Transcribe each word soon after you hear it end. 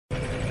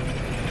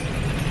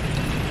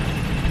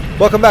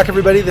Welcome back,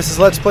 everybody. This is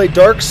Let's Play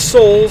Dark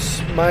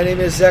Souls. My name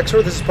is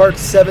Xexor. This is part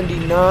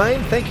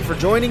 79. Thank you for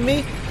joining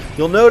me.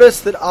 You'll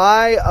notice that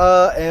I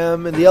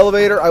am in the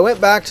elevator. I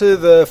went back to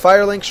the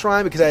Firelink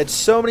Shrine because I had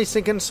so many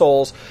sinking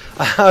souls.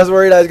 I was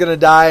worried I was going to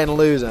die and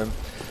lose them.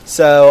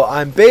 So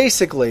I'm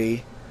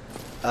basically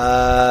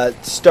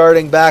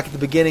starting back at the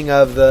beginning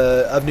of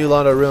New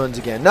Londo Ruins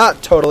again.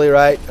 Not totally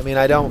right. I mean,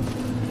 I don't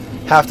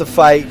have to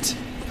fight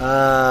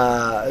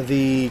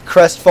the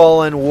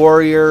crestfallen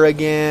warrior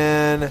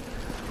again.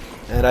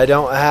 And I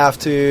don't have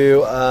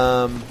to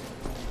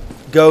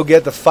go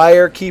get the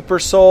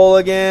Firekeeper soul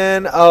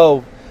again.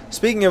 Oh,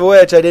 speaking of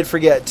which, I did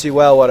forget to,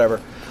 well,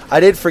 whatever. I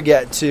did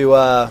forget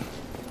to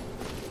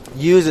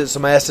use it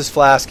so my Estus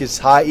Flask is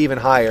even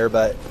higher,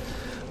 but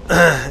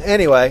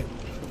anyway.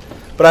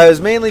 But I was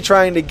mainly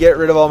trying to get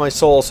rid of all my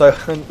souls so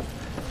I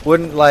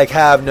wouldn't, like,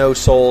 have no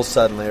souls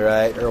suddenly,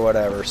 right? Or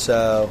whatever,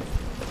 so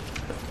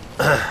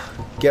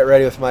get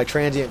ready with my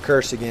transient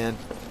curse again.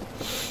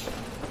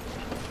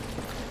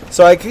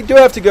 So I do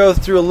have to go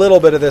through a little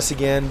bit of this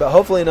again, but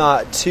hopefully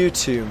not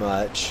too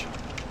much.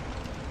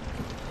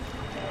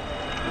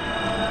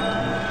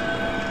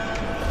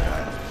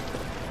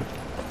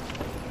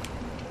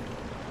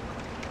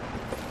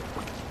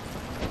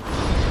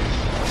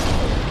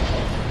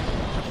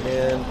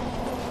 And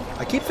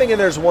I keep thinking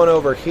there's one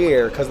over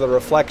here because of the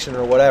reflection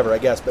or whatever, I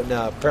guess, but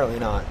no, apparently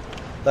not.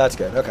 That's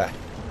good, okay.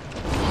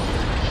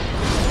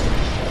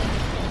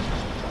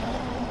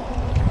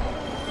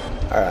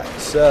 Alright,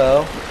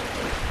 so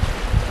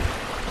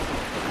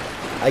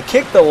I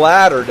kicked the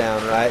ladder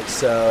down, right?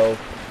 So,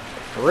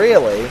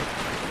 really,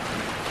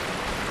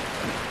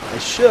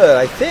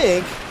 I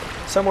think,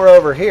 somewhere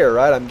over here,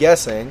 right? I'm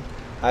guessing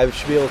I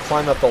should be able to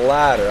climb up the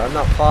ladder. I'm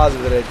not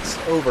positive that it's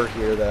over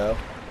here, though.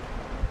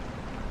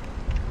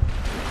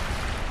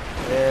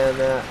 And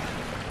that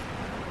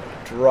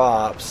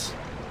drops.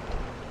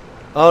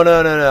 Oh,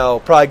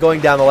 no. Probably going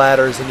down the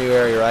ladder is a new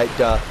area, right?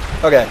 Duh.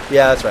 Okay,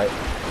 yeah, that's right.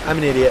 I'm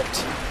an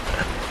idiot.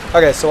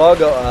 Okay, so I'll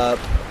go up.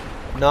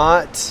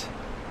 Not...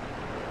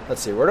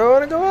 Let's see, where do I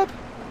want to go up?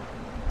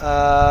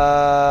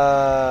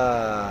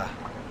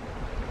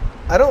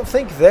 I don't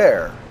think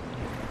there.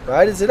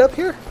 Right? Is it up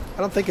here? I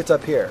don't think it's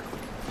up here.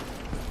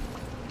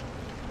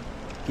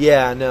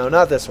 Yeah, no,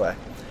 not this way.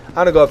 I'm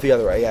going to go up the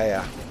other way.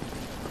 Yeah.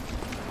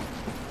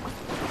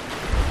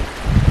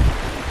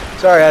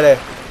 Sorry, I had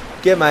to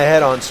get my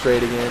head on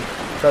straight again.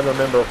 I'm trying to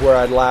remember where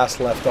I'd last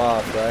left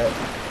off, right?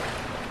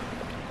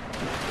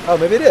 Oh,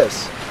 maybe it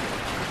is.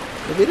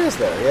 Maybe it is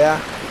there.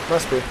 Yeah,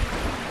 must be.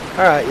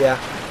 Alright, yeah.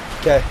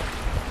 Okay.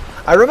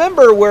 I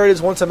remember where it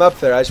is once I'm up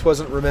there. I just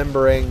wasn't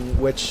remembering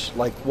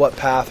what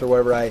path or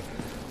whatever I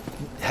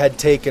had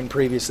taken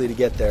previously to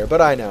get there. But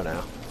I know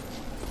now.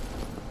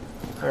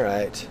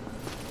 Alright.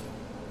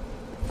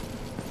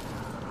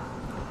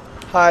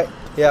 Hi.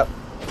 Yep.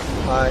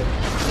 Hi.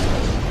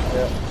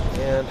 Yep.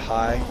 And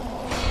hi.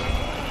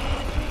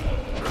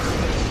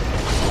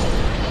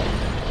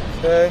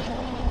 Okay.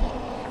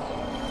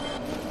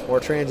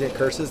 More transient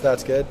curses.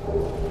 That's good.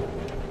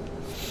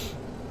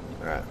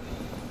 Alright.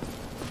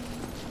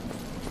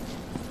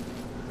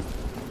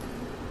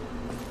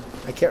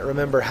 I can't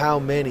remember how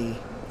many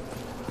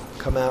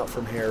come out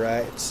from here,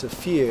 right? It's a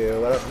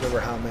few. I don't remember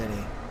how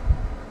many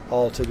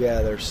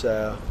altogether,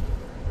 so...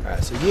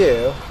 Alright, so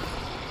you...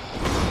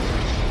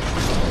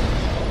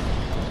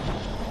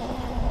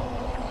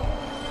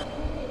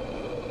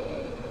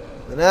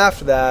 And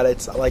after that,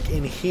 it's like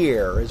in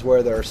here is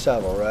where there are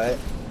several, right?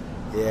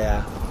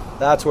 Yeah,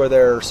 that's where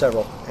there are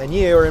several. And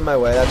you are in my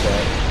way, that's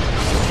right.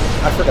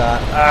 I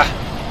forgot.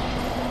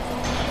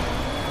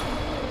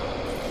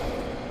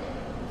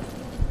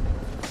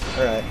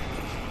 Alright.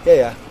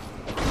 Yeah.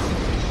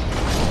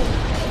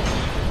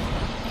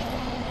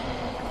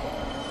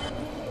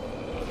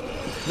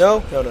 No.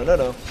 How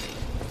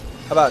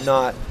about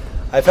not?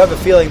 I have a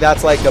feeling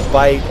that's like a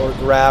bite or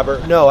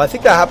grabber. No, I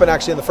think that happened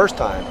actually in the first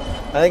time.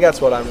 I think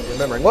that's what I'm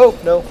remembering. Whoa,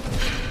 no.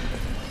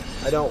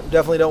 I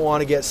definitely don't want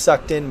to get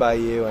sucked in by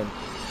you and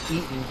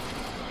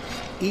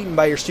eaten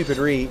by your stupid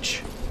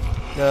reach.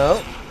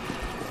 No.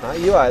 Not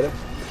you either.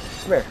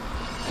 Come here.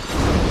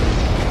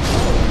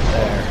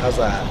 There, how's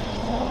that?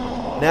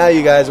 Now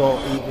you guys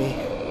won't eat me.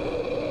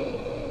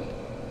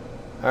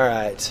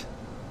 Alright.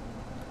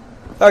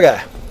 Okay.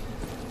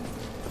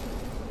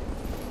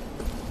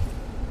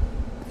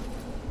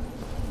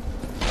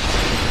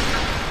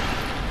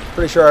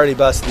 Pretty sure I already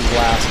busted these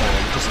last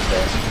time, just in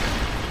case.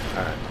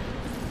 Alright.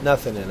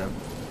 Nothing in them.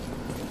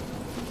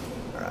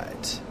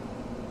 Alright.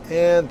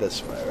 And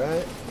this way,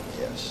 right?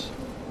 Yes.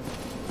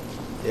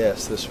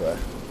 Yes, this way.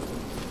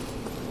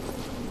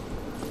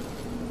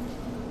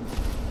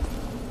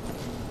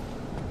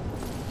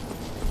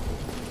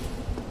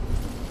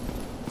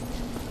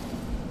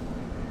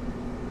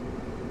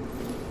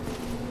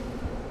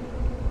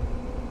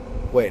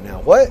 Wait,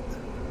 now what?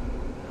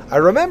 I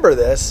remember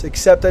this,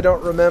 except I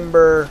don't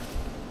remember...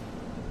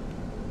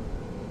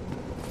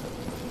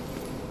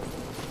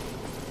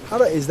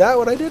 Is that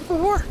what I did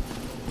before?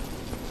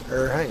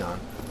 Or hang on.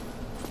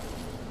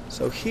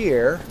 So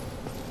here,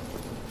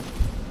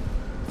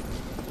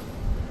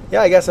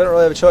 Yeah, I guess I don't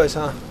really have a choice,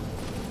 huh?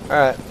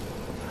 Alright.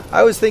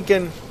 I was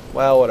thinking,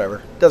 well,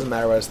 whatever. Doesn't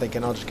matter what I was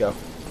thinking. I'll just go.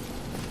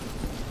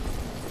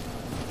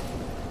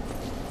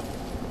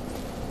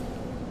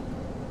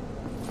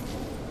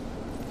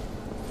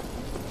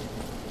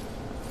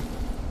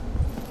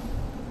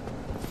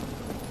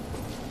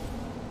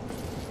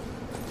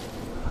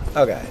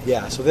 Okay,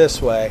 yeah, so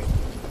this way.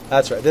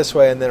 That's right, this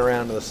way and then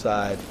around to the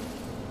side.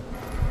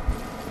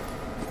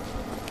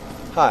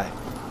 Hi.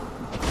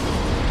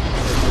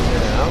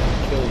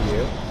 Now, kill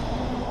you.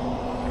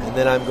 And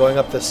then I'm going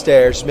up the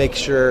stairs. Make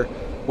sure,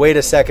 wait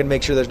a second,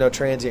 make sure there's no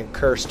transient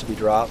curse to be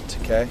dropped,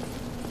 okay?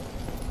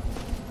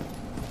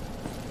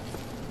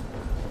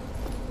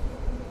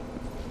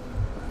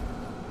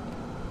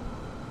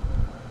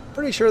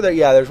 Pretty sure that,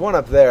 yeah, there's one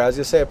up there. I was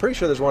going to say, I'm pretty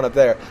sure there's one up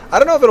there. I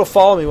don't know if it'll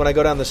follow me when I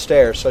go down the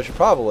stairs, so I should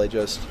probably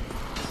just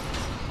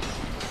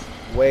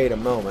wait a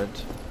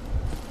moment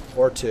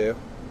or two.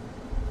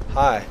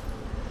 Hi.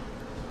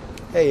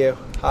 Hey, you.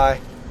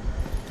 Hi.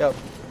 Yep.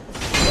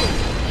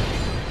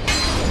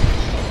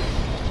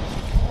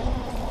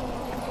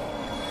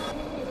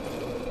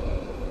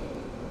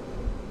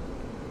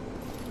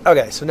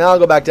 Okay, so now I'll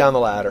go back down the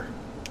ladder.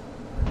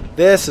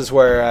 This is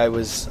where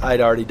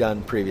I'd already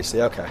done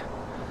previously. Okay.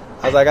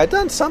 I was like, I've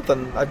done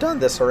something. I've done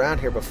this around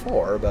here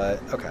before, but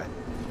okay.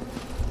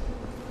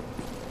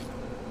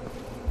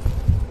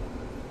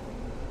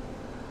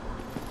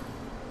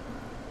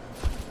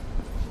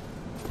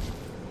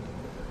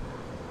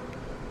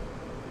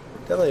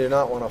 Definitely do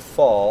not want to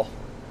fall.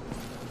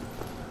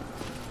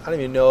 I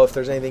don't even know if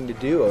there's anything to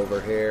do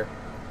over here.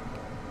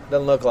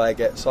 Doesn't look like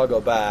it, so I'll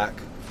go back.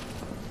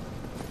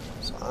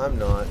 So I'm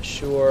not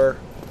sure.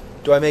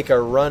 Do I make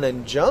a run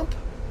and jump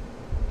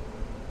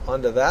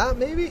onto that,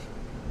 maybe?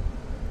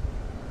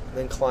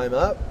 Then climb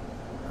up?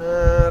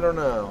 I don't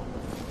know.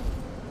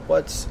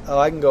 Oh,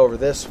 I can go over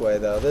this way,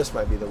 though. This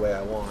might be the way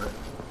I want.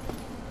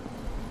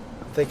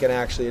 I'm thinking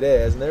actually it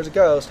is. And there's a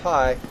ghost.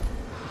 Hi.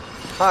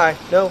 Hi.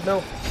 No,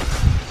 no.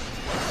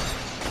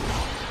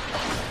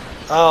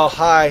 Oh,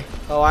 hi.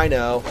 Oh, I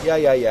know. Yeah,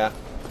 yeah, yeah.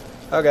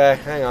 Okay,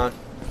 hang on.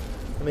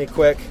 Let me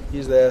quick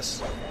use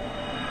this.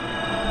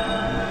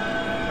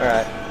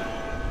 Alright.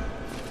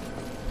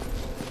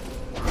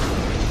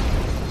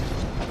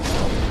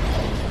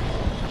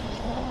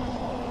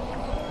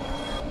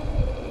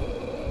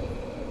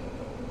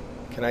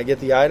 Can I get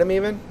the item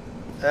even?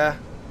 There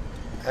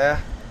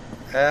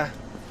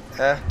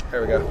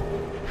we go.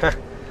 I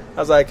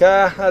was like,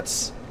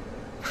 that's...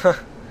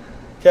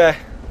 Okay.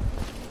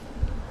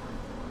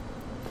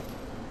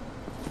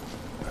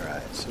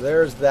 Alright, so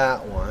there's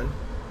that one.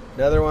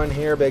 Another one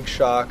here, big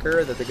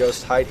shocker, that the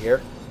ghosts hide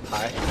here.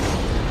 Hi.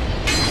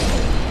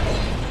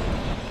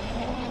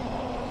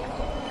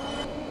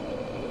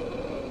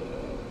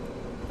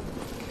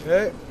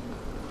 Okay.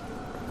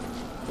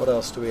 What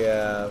else do we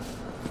have?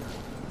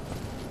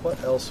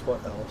 What else?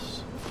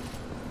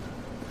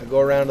 I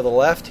go around to the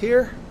left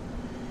here.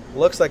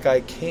 Looks like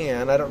I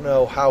can. I don't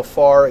know how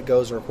far it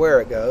goes or where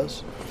it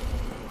goes.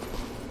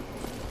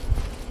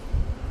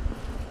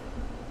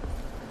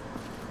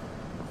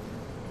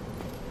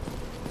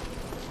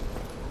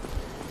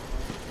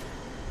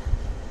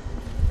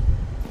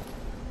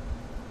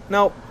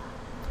 Nope.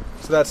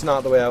 So that's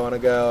not the way I want to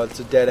go.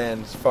 It's a dead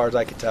end as far as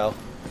I can tell.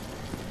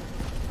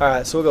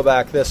 Alright, so we'll go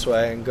back this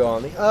way and go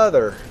on the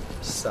other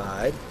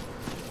side.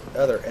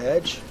 Other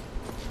edge.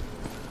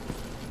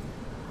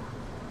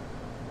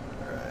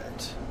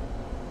 Alright.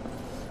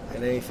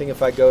 And anything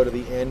if I go to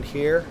the end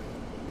here?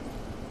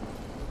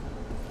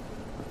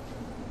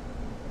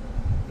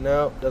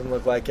 No, doesn't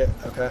look like it.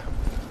 Okay.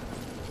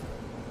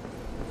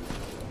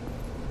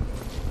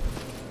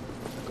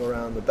 Go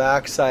around the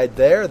back side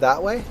there,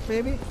 that way,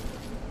 maybe?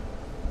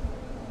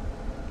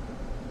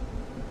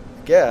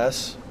 I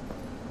guess.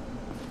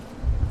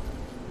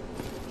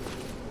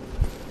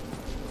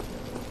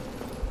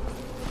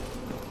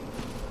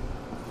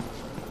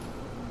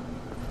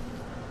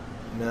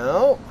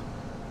 No.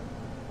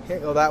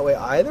 Can't go that way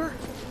either.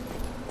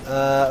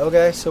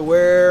 Okay, so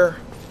where...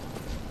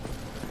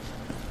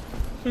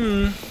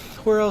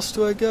 Where else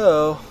do I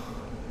go?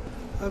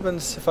 What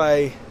happens if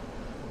I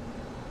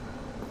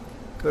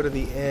go to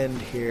the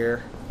end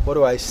here? What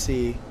do I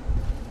see?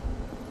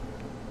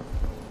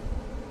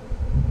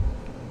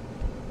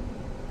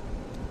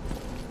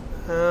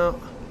 I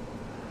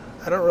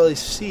don't really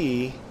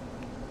see...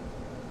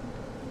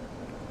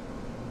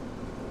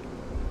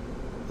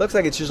 Looks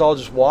like it's just all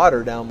just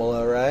water down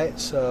below, right?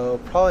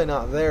 So probably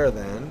not there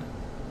then.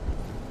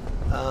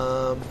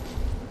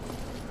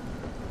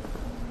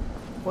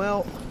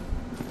 Well,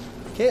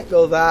 can't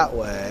go that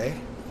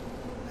way.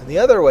 And the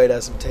other way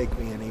doesn't take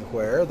me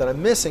anywhere. Then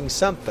I'm missing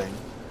something.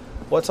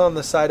 What's on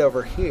the side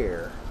over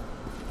here?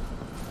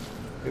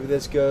 Maybe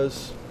this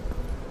goes...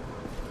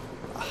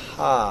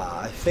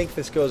 Aha, I think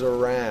this goes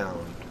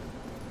around.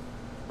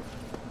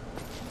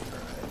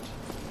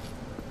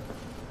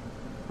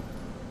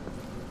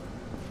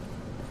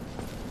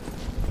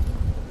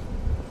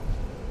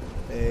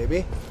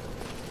 Maybe.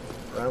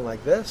 Around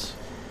like this.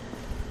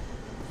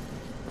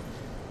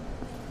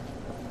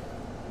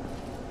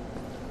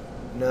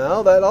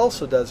 No, that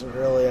also doesn't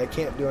really... I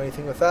can't do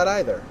anything with that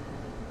either.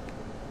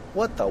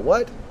 What the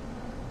what?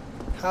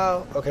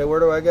 How? Okay, where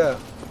do I go?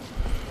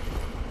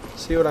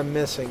 See what I'm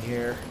missing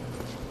here.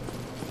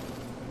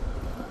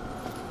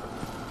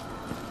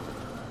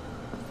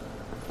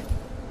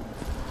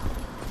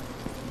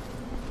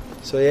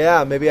 So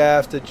yeah, maybe I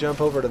have to jump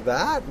over to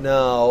that?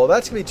 No,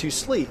 that's going to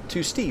be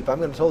too steep. I'm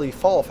going to totally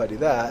fall if I do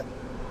that.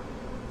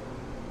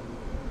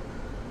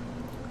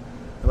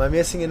 Am I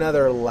missing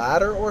another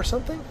ladder or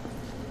something?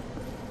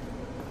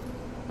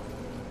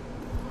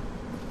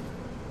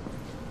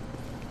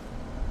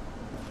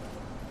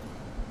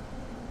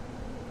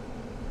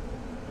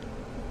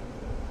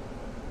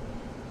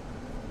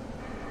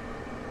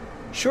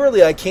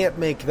 Surely I can't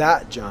make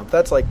that jump.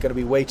 That's like going to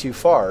be way too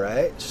far,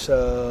 right?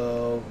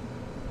 So...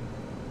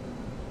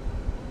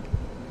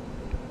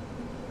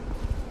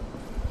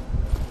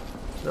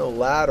 no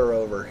ladder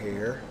over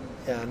here.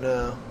 Yeah,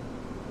 no.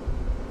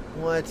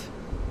 What?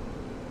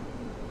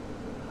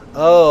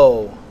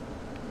 Oh.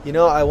 You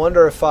know, I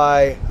wonder if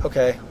I...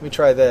 okay, let me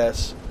try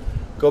this.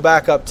 Go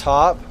back up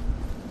top.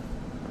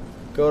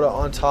 Go to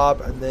on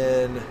top and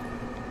then...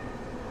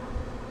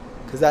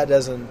 because that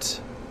doesn't...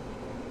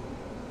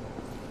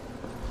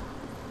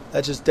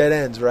 that just dead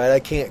ends, right?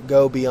 I can't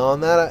go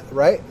beyond that,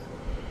 right?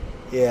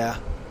 Yeah.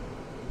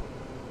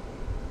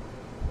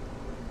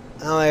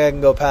 I don't think I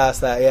can go past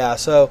that, yeah.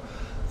 So,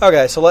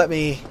 okay, so let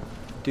me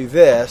do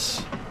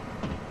this.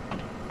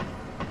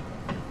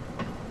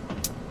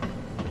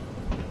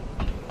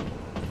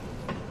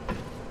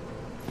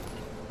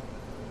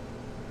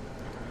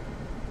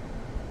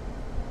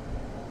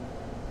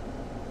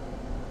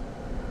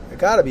 I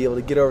gotta be able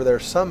to get over there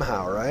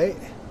somehow, right?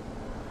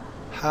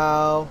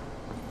 How?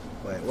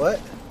 Wait,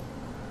 what?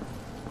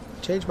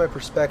 Change my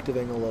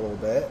perspectiving a little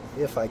bit,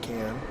 if I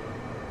can.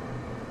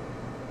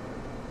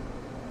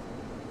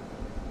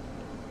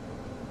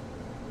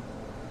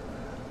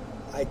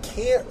 I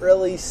can't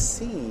really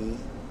see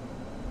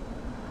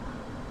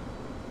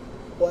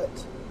what...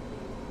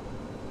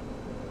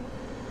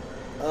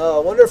 I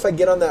wonder if I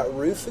get on that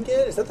roof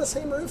again. Is that the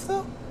same roof,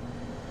 though?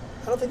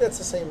 I don't think that's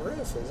the same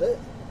roof, is it?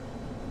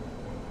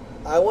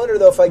 I wonder,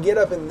 though, if I get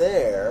up in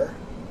there...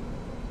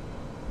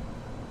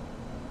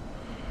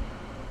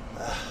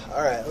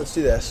 Alright, let's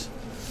do this.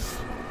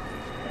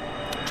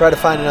 Try to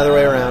find another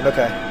way around.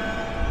 Okay.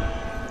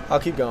 I'll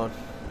keep going.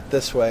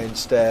 This way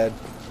instead.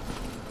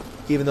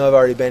 Even though I've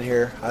already been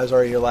here. I was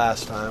already here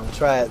last time. We'll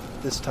try it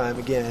this time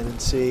again and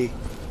see.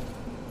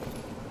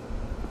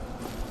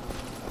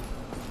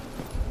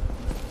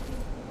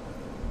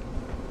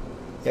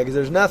 Yeah, because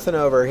there's nothing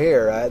over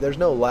here, right? There's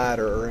no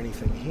ladder or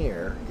anything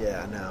here.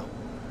 Yeah, no.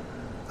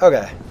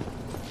 Okay.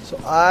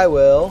 So I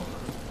will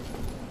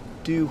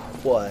do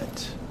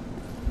what?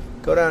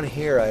 Go down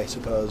here, I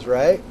suppose,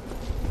 right?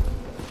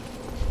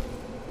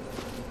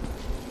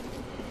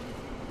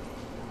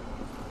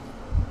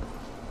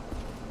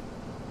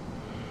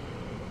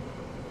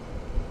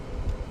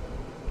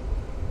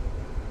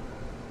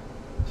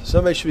 So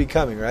somebody should be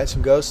coming, right?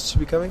 Some ghosts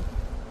should be coming?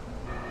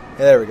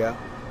 Yeah, there we go.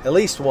 At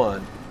least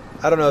one.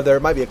 I don't know, there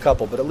might be a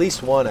couple, but at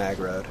least one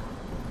aggroed.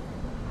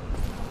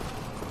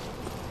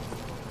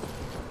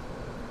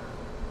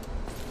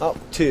 Oh,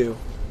 two.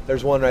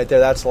 There's one right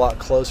there. That's a lot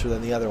closer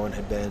than the other one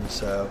had been,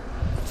 so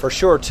for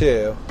sure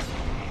two.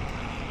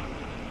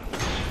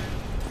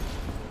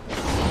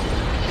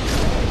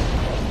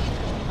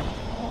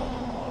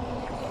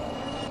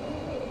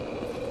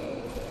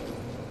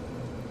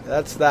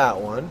 That's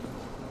that one.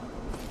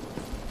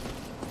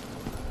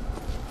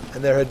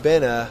 And there had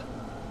been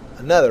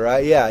another,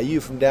 right? Yeah,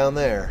 you from down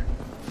there.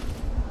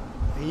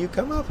 Can you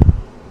come up?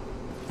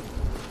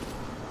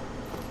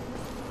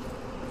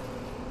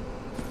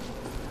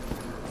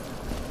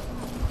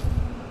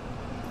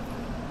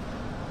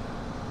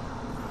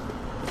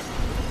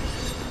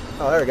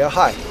 Oh, there we go.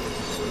 Hi.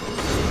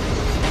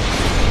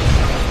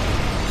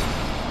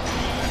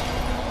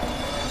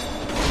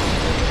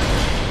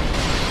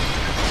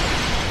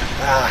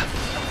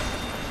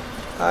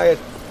 I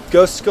got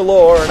ghosts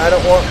galore, and I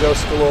don't want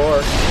ghosts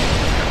galore.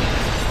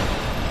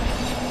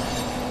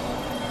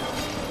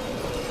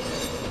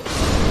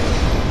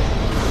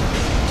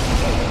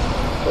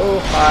 Oh,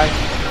 hi.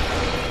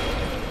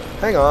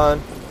 Hang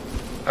on.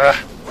 Huh.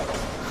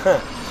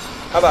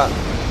 How about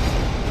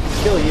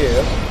kill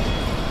you?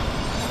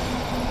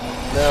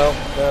 No,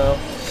 no,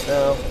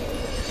 no.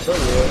 Kill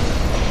you.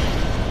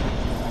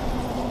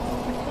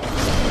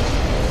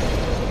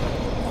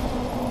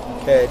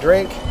 Okay,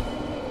 drink.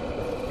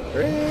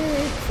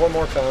 Drink. 4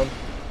 more come.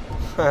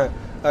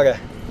 Okay.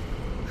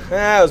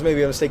 That was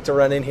maybe a mistake to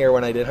run in here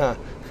when I did, huh?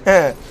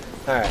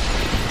 Alright.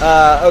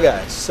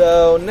 Okay,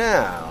 so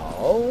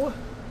now...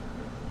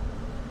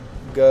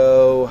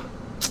 go...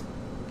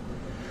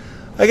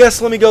 I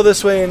guess let me go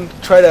this way and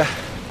try to...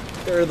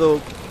 there are the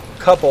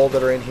couple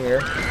that are in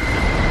here.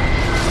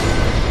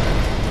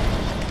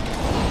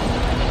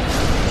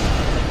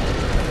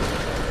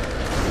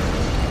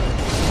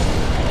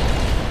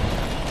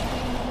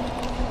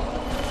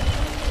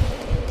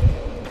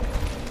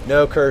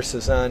 No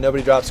curses, huh?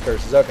 Nobody drops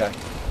curses. Okay.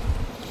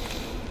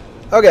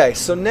 Okay,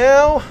 so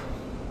now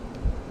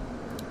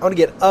I want to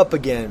get up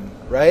again,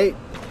 right?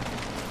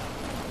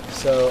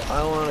 So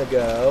I want to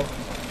go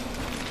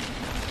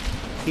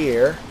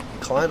here,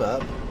 climb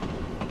up.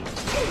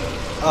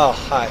 Oh,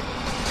 hi.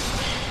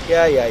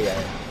 Yeah.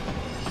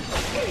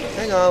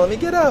 Hang on, let me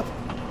get up.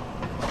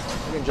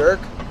 You jerk.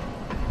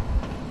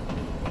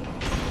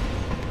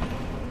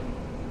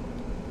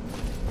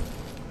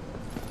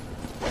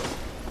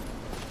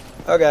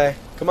 Okay,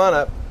 come on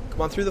up.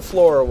 Come on through the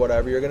floor or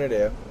whatever you're going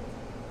to do.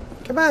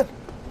 Come on.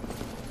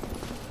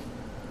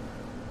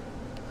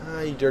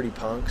 Ah, you dirty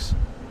punks.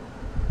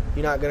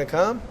 You not going to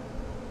come?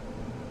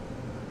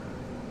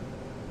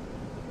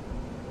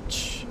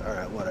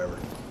 Alright, whatever.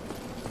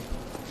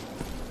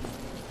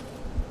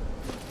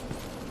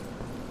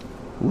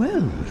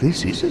 Well,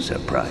 this is a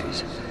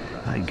surprise.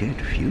 I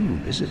get few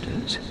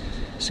visitors,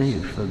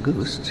 save for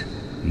ghosts.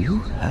 You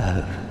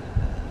have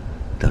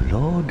the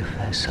Lord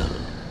Vessel.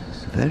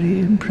 Very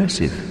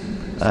impressive.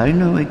 I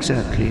know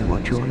exactly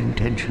what your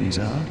intentions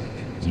are.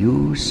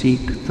 You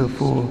seek the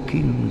four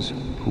kings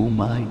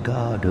whom I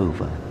guard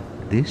over.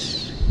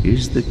 This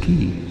is the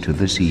key to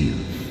the seal.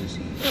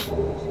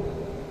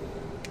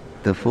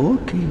 The four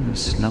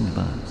kings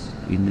slumber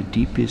in the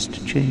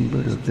deepest chamber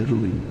of the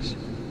ruins.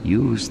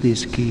 Use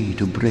this key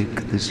to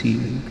break the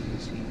seal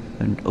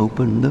and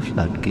open the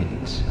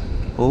floodgates.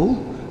 Oh,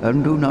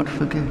 and do not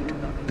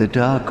forget, the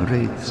Dark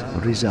Wraiths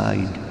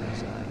reside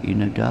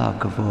in a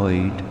dark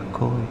void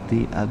called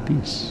the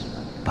Abyss.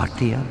 But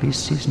the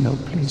Abyss is no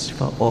place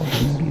for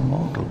ordinary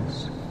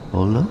mortals.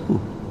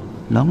 Although,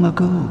 long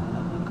ago,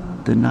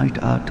 the knight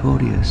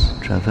Artorias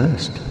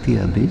traversed the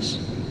Abyss.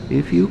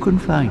 If you can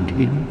find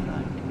him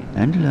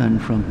and learn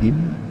from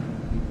him,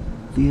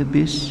 the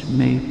Abyss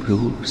may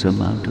prove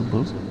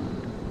surmountable.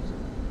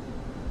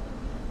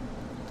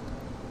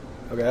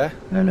 Okay.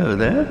 Hello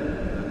there.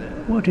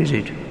 What is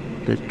it?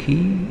 The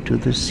key to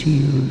the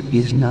seal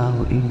is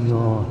now in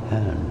your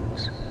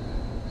hands.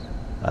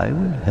 I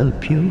will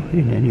help you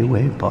in any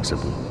way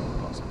possible.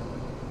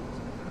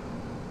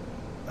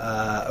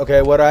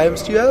 Okay, what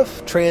items do you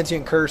have?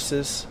 Transient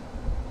curses.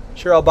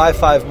 Sure, I'll buy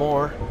 5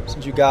 more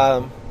since you got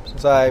them.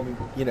 Since I'm,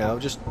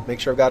 just make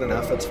sure I've got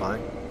enough. That's fine.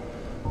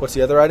 What's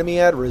the other item he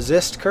had?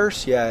 Resist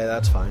curse? Yeah,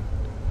 that's fine.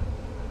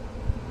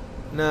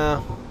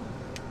 No.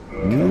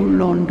 New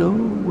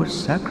Londo was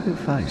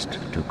sacrificed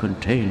to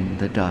contain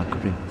the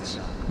Dark Wraiths.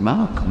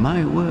 Mark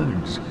my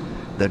words,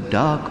 the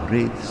Dark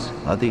Wraiths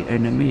are the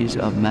enemies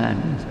of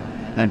man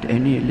and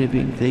any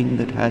living thing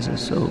that has a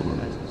soul.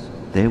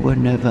 They were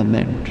never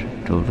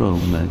meant to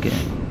roam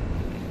again.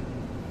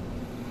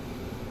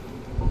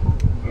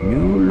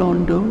 New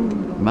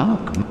Londo,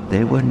 mark,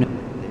 they were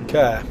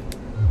Okay.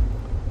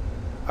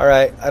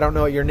 Alright, I don't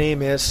know what your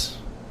name is,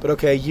 but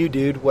okay, you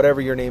dude,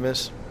 whatever your name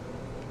is.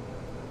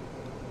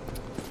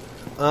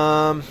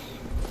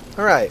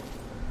 Alright.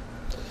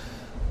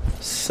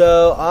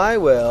 So I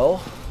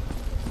will.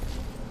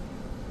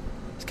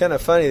 It's kind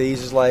of funny that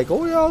he's just like,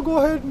 oh yeah, I'll go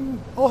ahead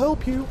and I'll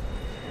help you.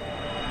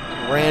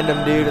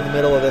 Random dude in the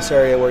middle of this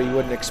area where you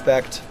wouldn't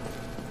expect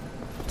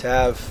to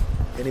have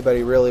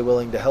anybody really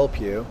willing to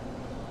help you.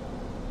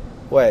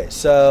 Wait,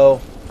 so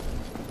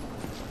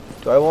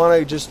do I want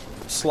to just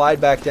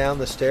slide back down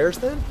the stairs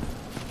then?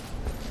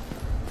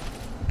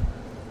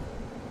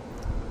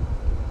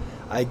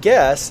 I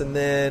guess, and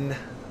then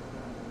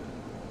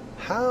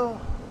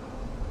how?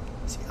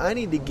 See, I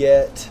need to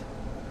get.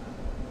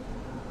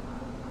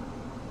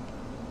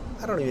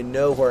 I don't even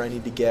know where I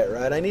need to get,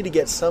 right? I need to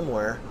get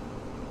somewhere.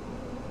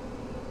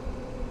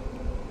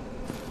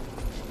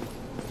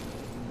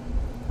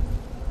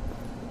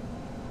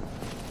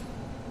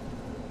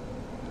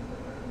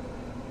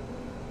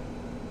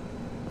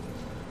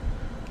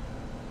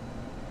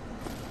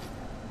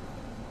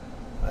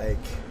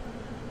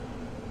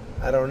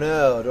 I don't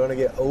know. Do I want to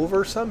get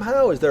over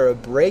somehow? Is there a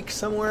break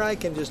somewhere I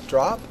can just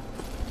drop?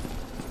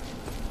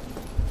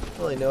 I don't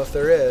really know if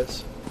there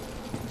is.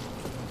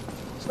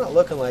 It's not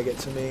looking like it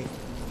to me.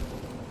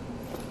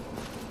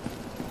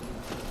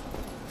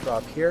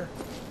 Drop here?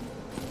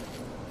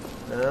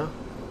 No?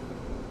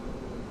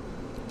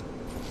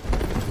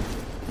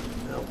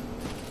 No.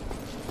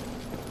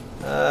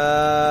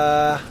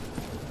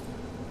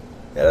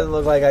 It doesn't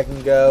look like I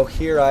can go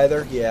here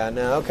either. Yeah,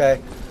 no, okay.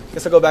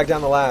 Guess I'll go back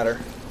down the ladder.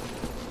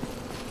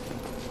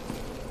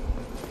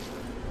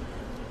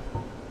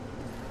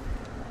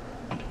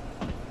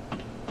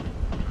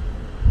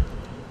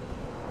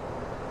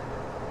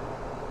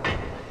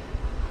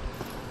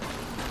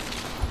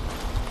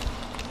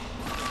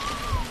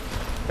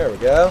 There we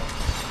go.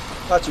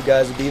 Thought you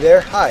guys would be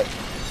there. Hi.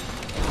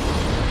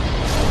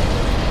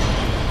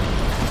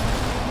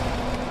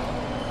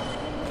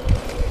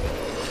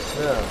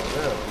 No.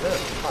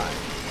 Hi.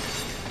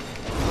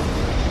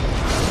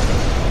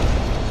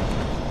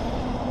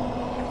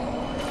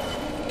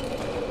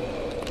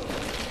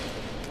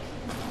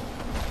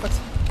 What?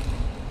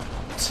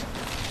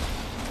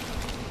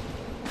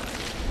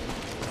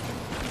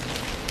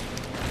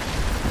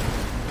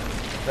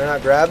 Can I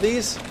not grab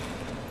these?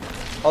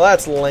 Oh,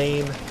 that's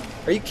lame.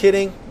 Are you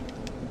kidding?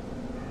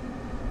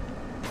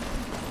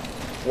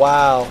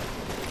 Wow.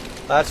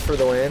 That's for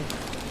the win.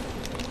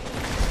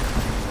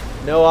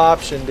 No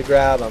option to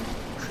grab them.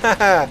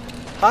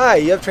 Hi,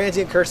 you have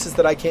transient curses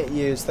that I can't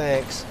use.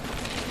 Thanks.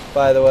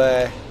 By the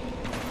way.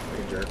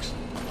 Freaking jerks.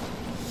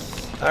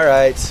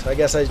 Alright. I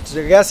guess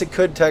it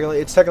could technically...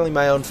 It's technically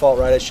my own fault,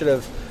 right? I should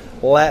have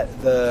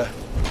let the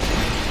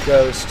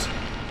ghost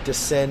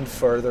descend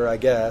further, I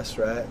guess,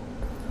 right?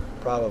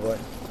 Probably.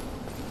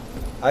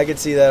 I could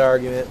see that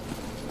argument.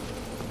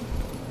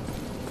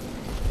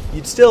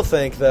 You'd still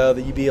think, though,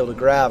 that you'd be able to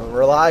grab them.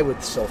 Or I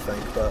would still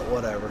think, but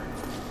whatever.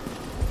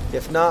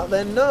 If not,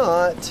 then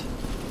not.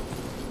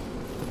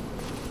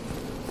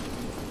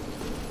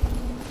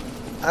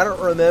 I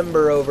don't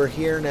remember over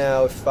here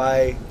now if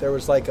there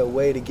was like a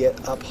way to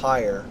get up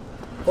higher.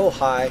 Oh,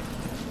 hi.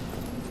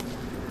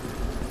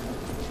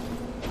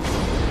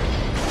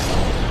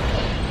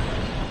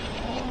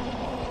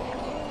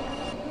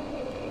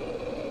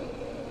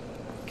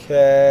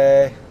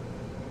 Okay.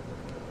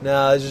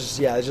 No, it's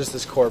just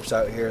this corpse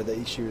out here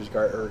that she was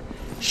guarding. Or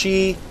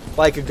she,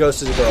 like a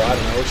ghost is a girl. I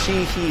don't know.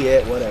 She, he,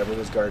 it, whatever,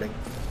 was guarding.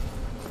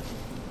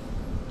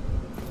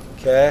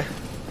 Okay.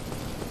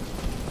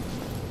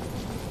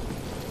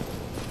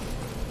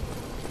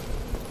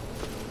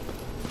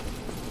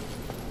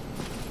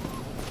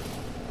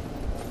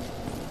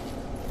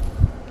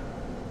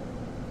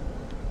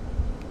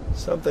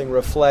 Something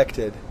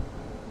reflected.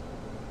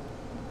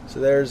 So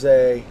there's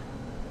a...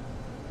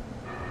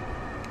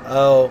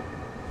 Oh.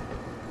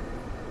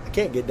 I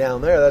can't get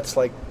down there. That's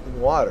like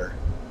water.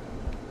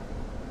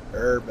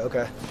 Herb.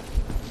 Okay.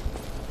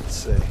 Let's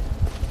see.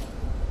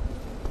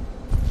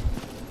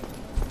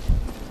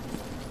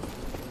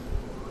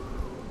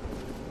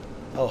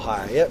 Oh,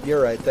 hi. Yep,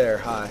 you're right there.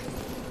 Hi.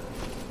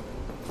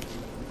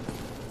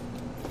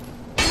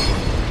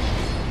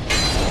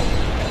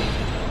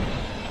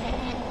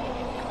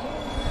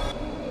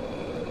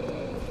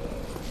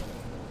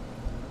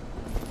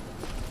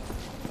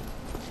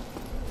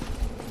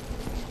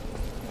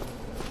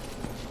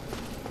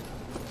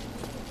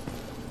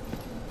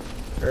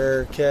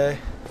 Okay.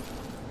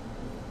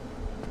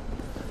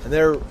 And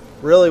there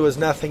really was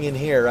nothing in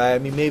here, right? I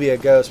mean, maybe a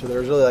ghost, but there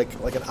was really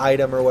like an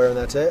item or whatever,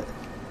 and that's it?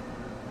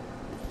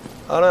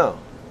 Oh, no.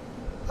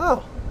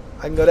 Oh,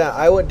 I can go down.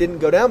 I didn't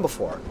go down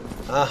before.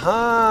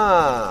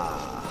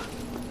 Aha!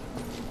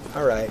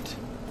 All right.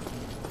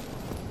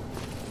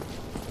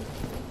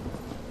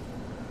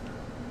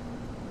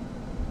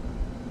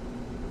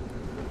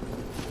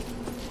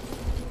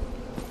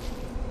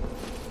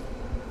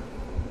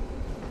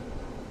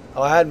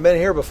 Oh, I hadn't been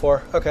here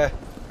before. Okay.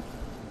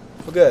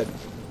 Well, good.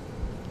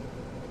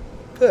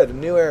 Good. A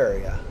new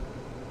area.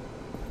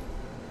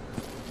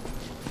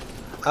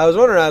 I was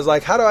wondering, I was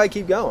like, how do I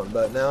keep going?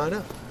 But now I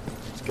know.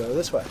 Let's go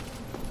this way.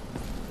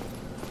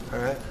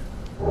 Alright.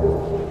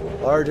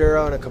 Large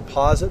arrow and a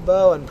composite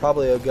bow and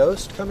probably a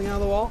ghost coming out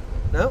of the wall?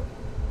 No?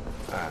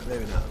 Alright,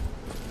 maybe not.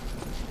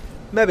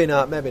 Maybe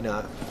not, maybe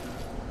not.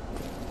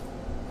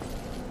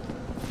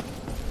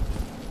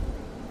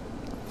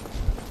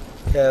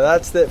 Okay,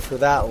 that's it for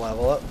that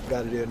level. Oh,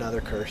 got to do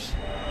another curse.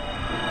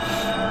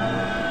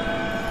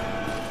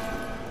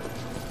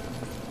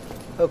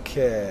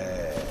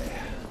 Okay.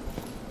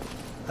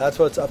 That's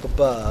what's up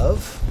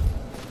above.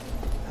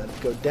 And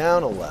go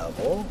down a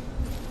level.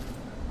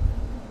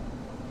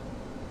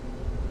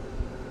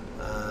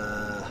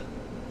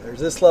 There's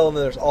this level and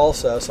then there's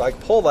also, so I can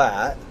pull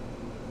that.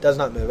 Does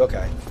not move,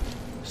 okay.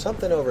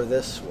 Something over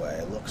this way,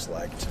 it looks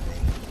like to me.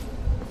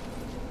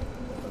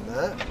 Open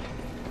that.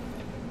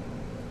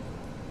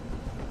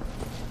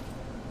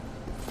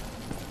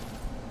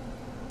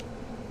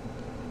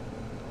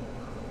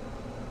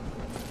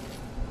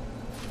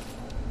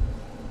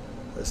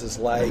 This is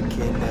like in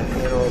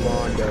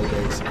Londo,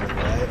 basically,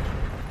 right?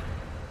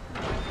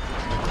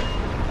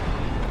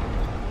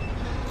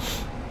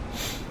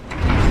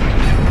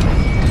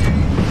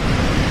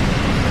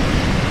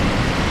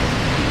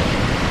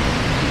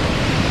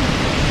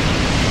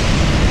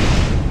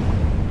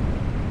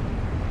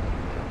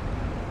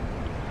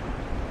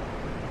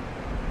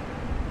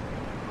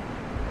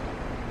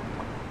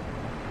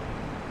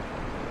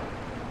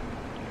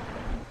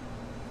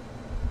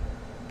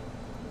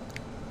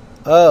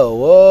 Oh,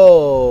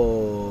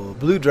 whoa.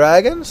 Blue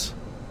dragons?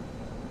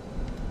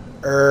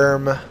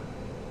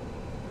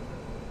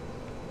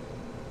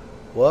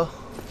 What?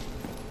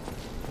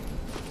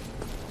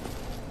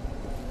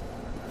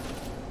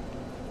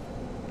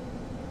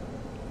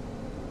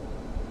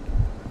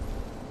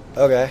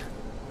 Okay.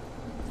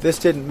 This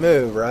didn't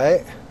move,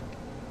 right?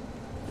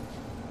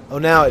 Oh,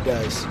 now it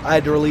does. I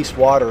had to release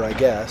water, I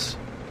guess.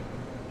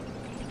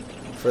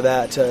 For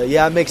that,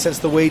 yeah, it makes sense.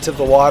 The weight of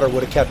the water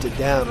would have kept it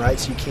down, right?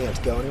 So you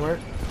can't go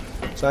anywhere.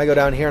 So I go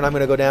down here, and I'm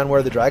going to go down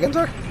where the dragons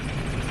are.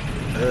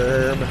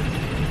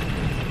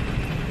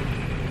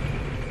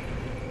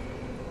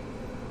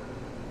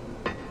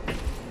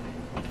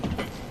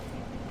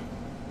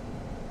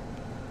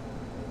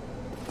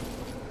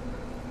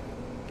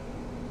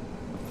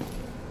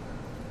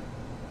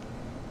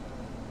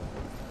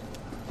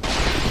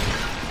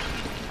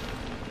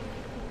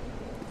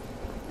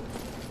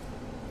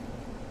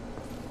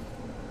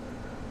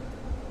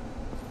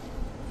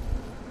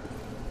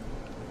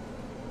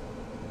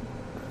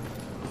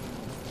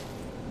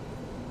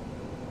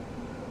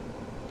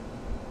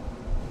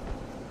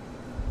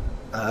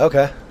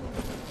 Okay.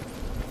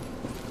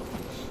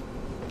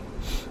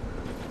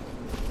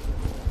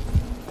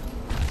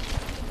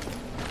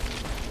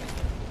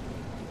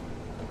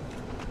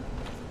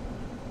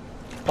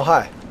 Oh,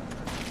 hi.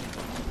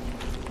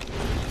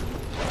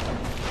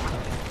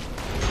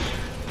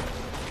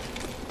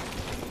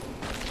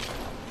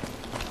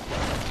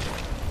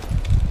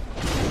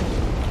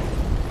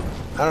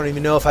 I don't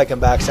even know if I can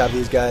backstab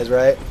these guys,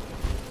 right?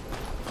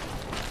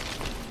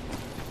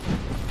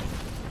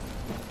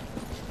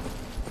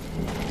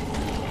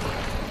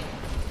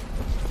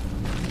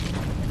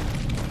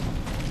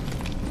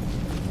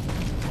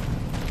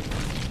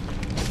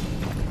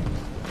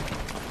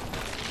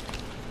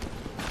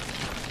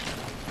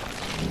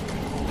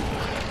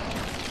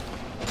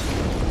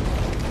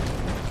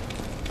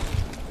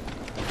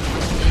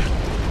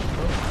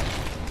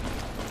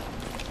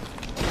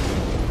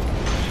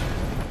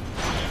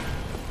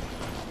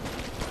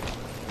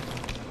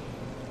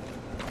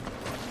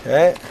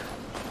 Okay.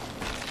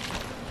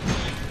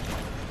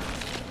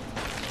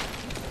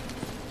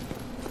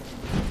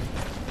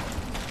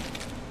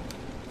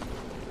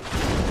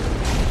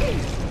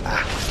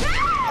 Ah.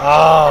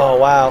 Oh,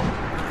 wow.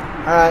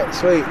 Alright,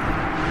 sweet.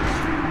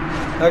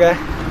 Okay.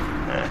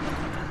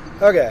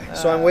 Okay,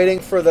 so I'm waiting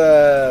for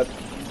the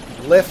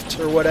lift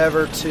or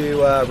whatever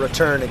to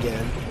return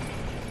again.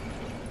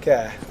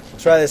 Okay,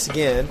 let's try this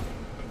again.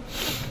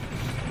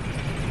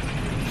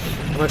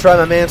 I'm going to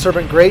try my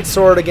Manserpent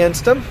Greatsword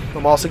against him.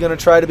 I'm also going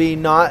to try to be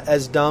not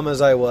as dumb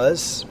as I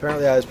was.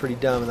 Apparently I was pretty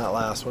dumb in that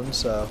last one,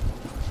 so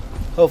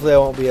hopefully I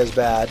won't be as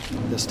bad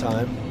this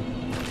time.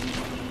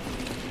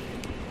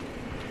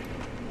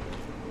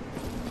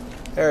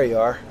 There you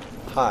are.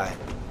 Hi.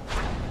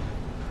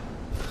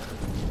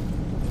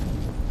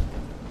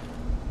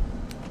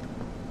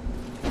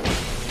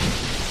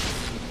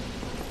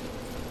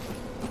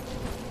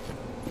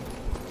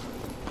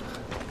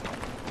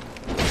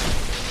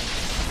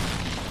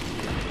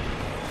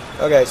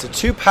 Okay, so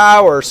 2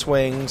 power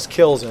swings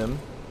kills him.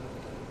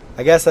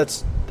 I guess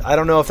that's... I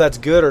don't know if that's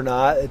good or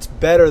not. It's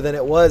better than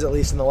it was, at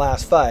least in the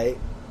last fight.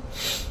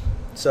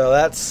 So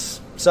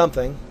that's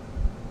something.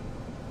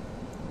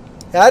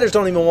 Yeah, I just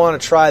don't even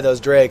want to try those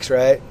drakes,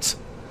 right?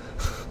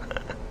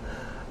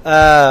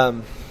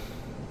 Alright,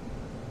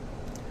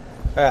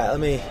 let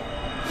me...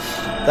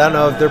 I don't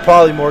know. There are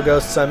probably more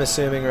ghosts, I'm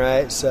assuming,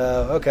 right?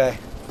 So, okay.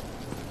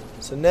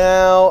 So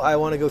now I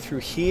want to go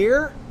through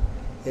here.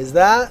 Is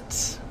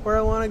that where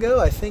I want to go?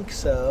 I think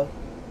so.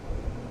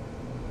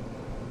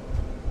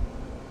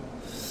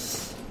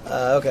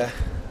 Okay.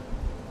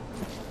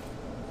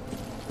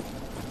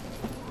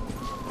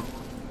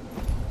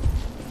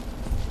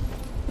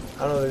 I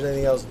don't know if there's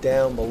anything else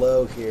down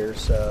below here,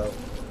 so...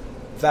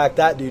 In fact,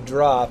 that dude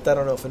dropped. I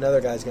don't know if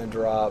another guy's going to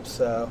drop,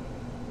 so...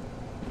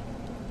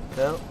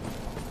 No?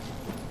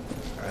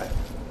 Alright.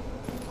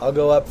 I'll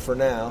go up for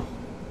now.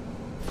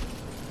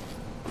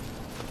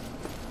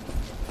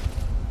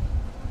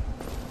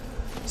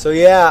 So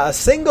yeah, a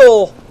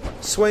single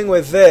swing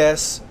with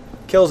this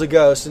kills a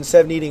ghost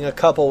instead of needing a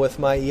couple with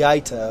my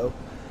Iaito.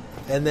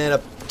 And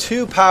then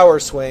 2 power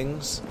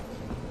swings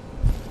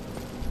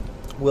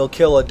will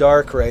kill a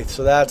Dark Wraith,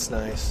 so that's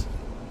nice.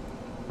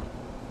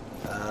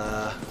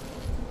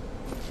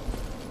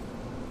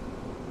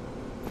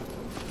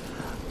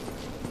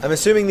 I'm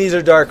assuming these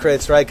are Dark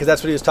Wraiths, right? Because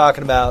that's what he was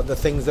talking about, the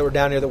things that were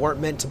down here that weren't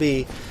meant to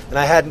be. And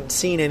I hadn't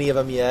seen any of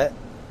them yet.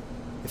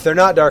 If they're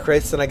not Dark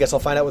Wraiths, then I guess I'll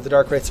find out what the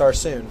Dark Wraiths are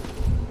soon.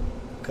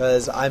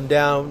 Because I'm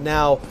down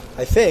now,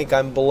 I think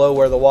I'm below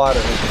where the water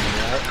is,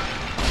 right?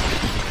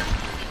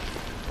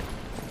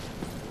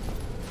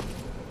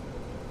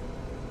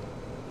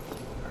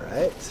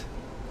 Alright.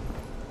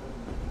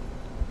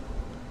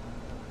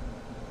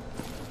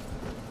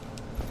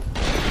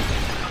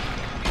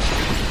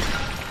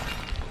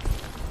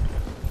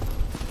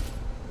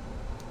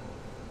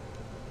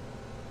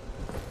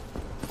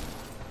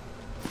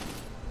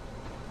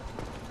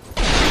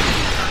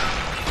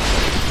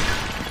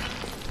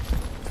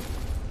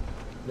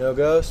 No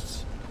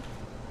ghosts?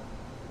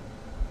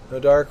 No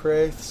Dark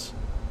Wraiths?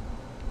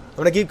 I'm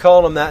going to keep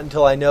calling them that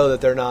until I know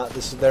that they're not.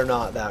 They're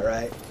not that,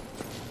 right?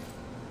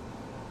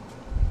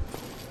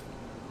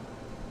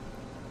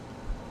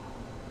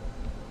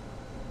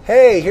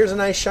 Hey, here's a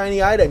nice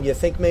shiny item. You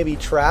think maybe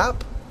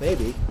trap?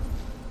 Maybe.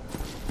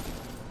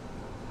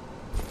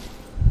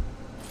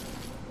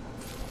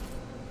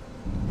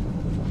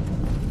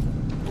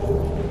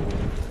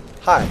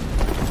 Hi.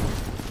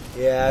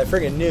 Yeah, I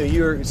friggin' knew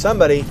you were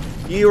somebody.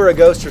 You were a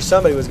ghost or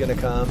somebody was going to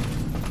come.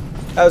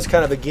 That was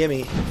kind of a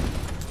gimme.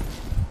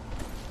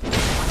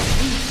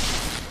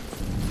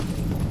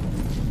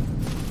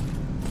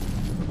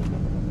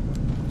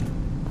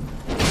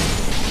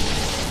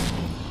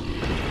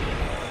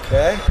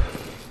 Okay.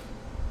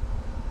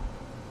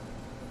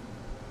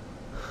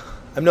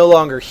 I'm no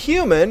longer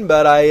human,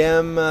 but I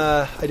am.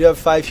 I do have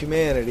 5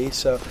 humanity,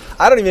 so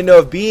I don't even know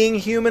if being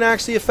human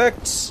actually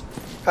affects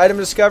item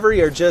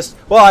discovery or just.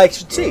 Well, I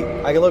should see.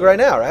 I can look right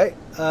now, right?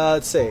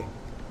 Let's see.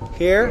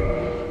 Here.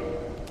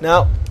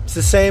 No, it's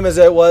the same as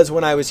it was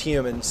when I was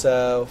human.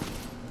 So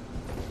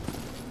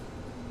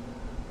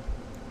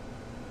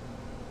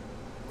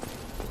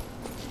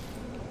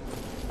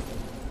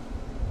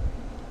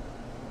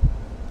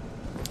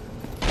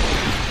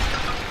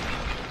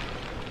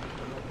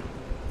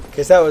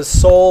Guess that was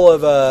Soul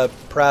of a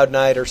Proud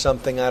Knight or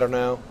something, I don't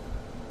know.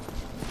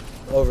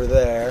 Over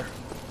there.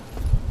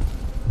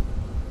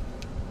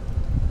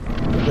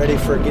 Ready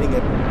for getting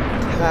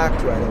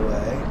attacked right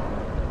away.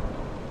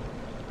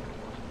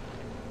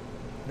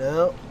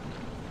 No.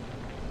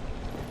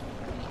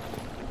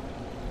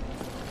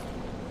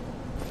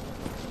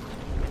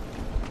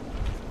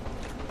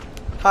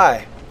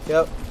 Hi.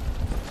 Yep.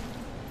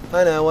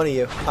 I know, one of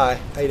you. Hi.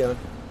 How you doing?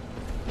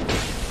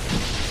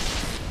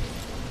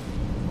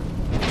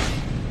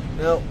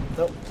 No.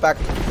 Nope. Back.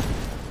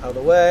 Out of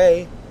the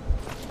way.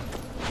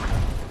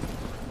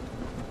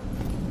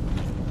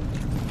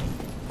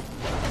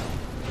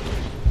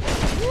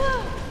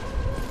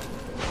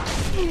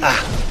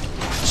 Ah.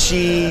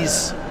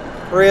 Jeez.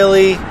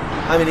 Really?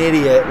 I'm an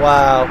idiot.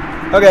 Wow.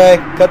 Okay.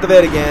 Cut the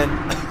vid again.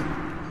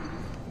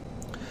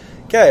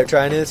 Okay, we're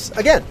trying this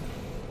again.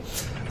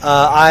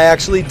 I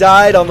actually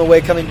died on the way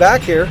coming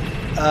back here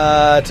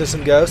to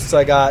some ghosts.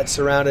 I got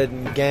surrounded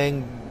and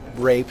gang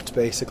raped,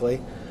 basically.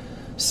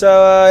 So,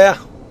 yeah.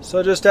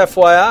 So just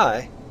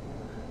FYI.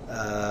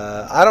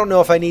 I don't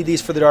know if I need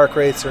these for the Dark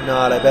Wraiths or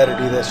not. I better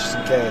do this just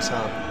in case,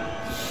 huh?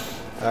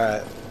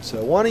 Alright.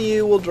 So one of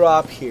you will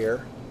drop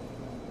here.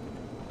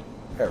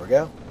 There we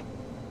go.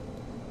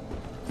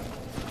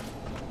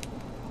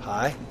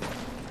 Hi.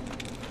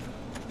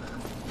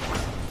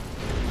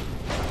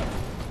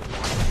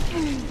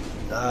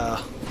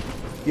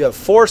 You have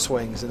 4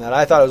 swings in that.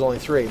 I thought it was only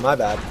 3. My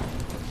bad.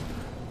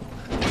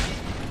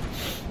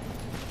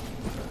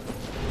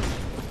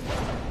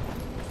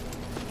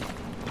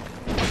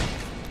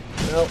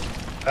 Nope.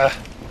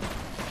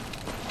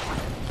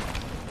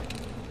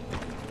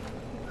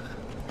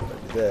 Look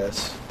at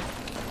this.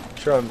 I'm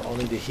sure I'll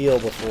need to heal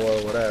before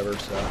or whatever,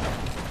 so.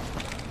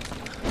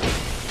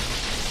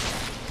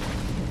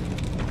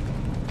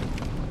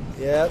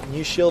 Yeah,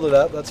 you shielded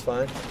up. That's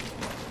fine.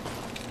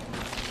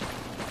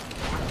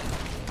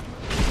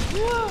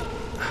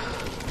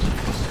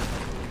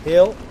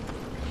 Heal.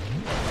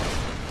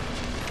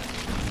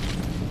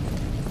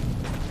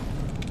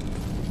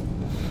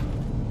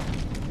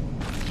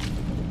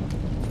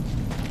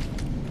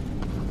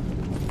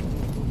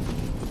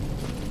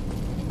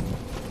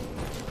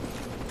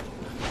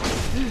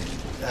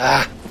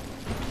 Ah.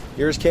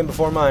 Yours came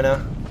before mine, huh?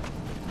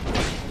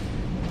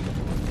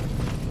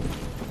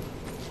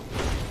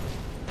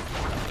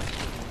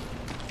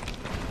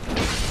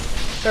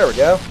 There we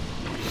go.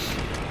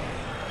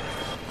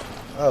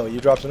 Oh,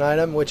 you dropped an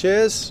item, which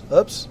is...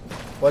 Oops.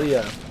 What do you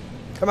have?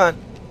 Come on.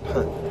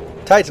 Huh.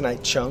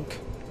 Titanite chunk.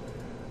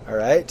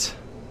 Alright.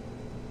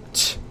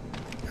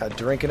 Gotta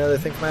drink another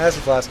thing from my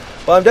acid flask.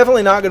 Well, I'm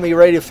definitely not going to be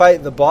ready to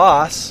fight the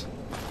boss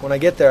when I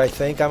get there, I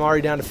think. I'm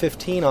already down to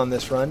 15 on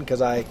this run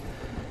because I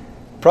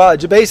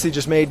probably basically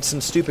just made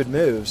some stupid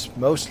moves,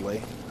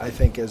 mostly, I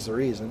think is the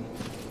reason.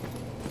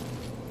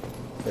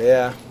 But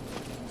yeah.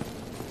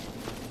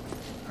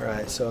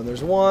 Alright, so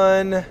there's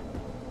one...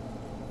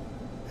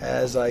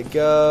 As I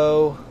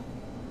go...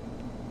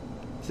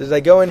 Did I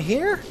go in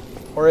here?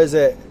 Or is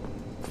it...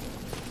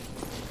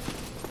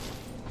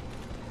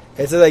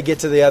 It says I get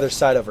to the other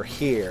side over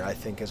here, I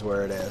think is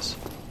where it is.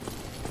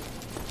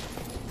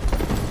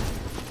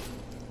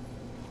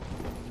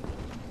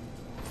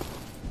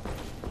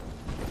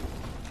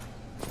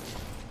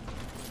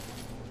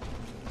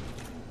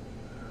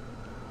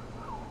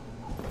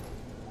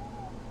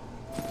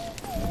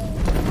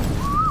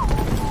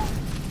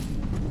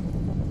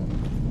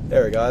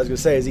 There we go. I was going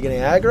to say, is he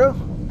getting aggro?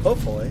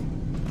 Hopefully.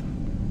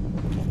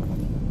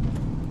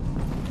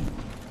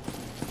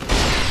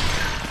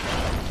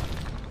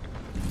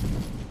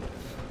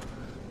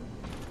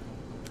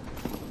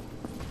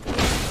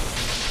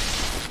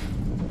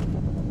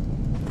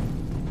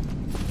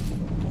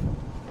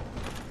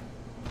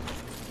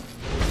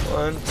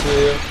 One, 2,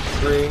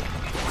 3,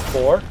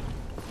 4.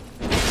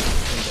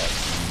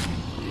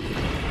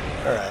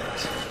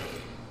 Alright.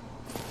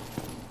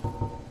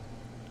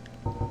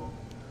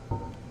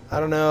 I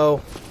don't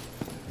know.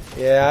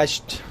 Yeah, I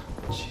should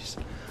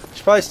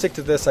probably stick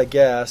to this, I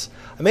guess.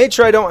 I made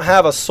sure I don't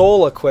have a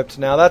soul equipped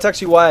now. That's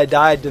actually why I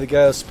died to the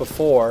ghosts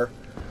before.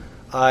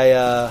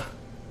 Apparently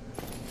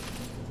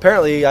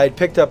I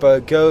picked up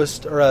a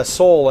ghost or a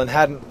soul and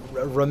hadn't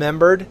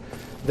remembered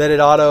that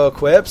it auto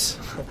equips.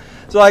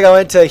 So like I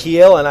went to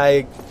heal and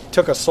I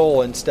took a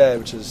soul instead,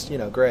 which is, you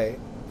know, great.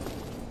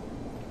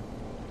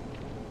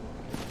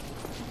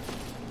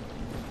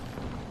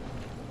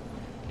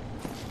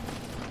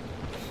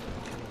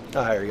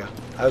 Oh, here we go.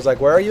 I was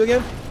like, where are you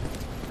again?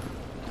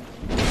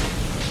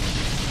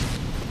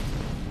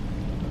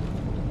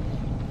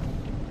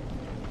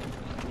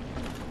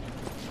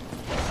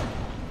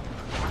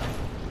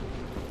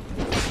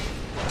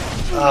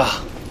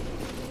 Ah.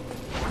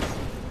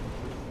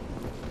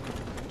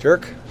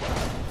 Jerk.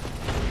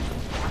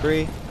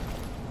 3.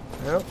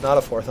 No, not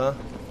a 4th, huh?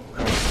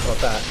 How about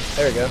that?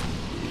 There you go.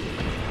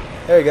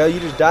 There you go. You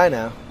just die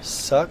now.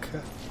 Suck.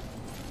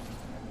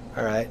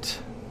 Alright.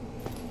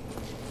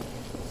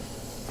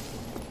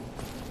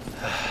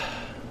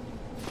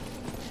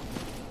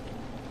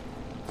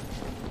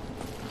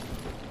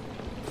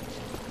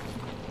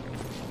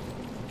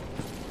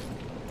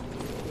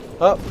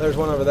 Oh, there's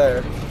one over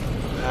there.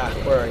 Ah,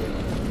 where are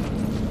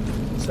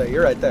you? So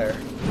you're right there.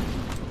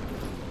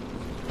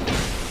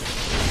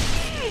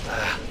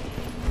 Ah.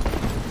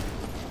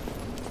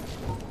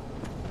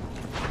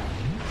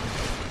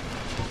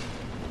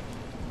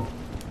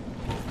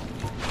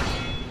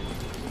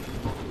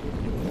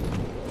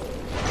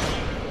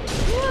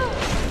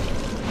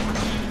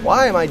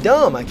 Why am I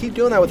dumb? I keep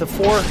doing that with the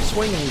 4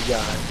 swing he's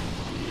got.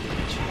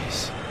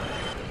 Jeez.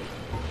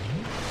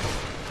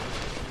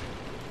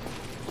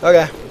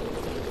 Okay.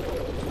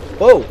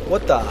 Whoa,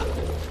 what the?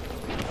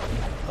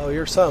 Oh,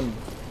 you're some...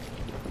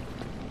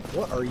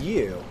 What are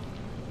you?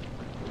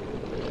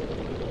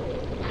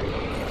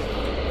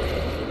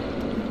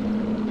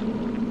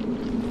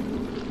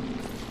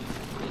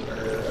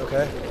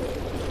 Okay.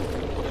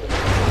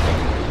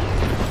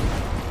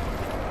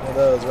 One of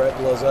those, right?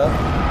 Blows up.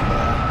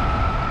 Yeah.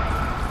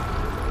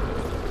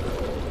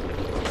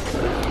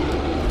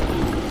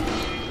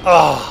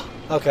 Oh,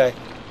 okay.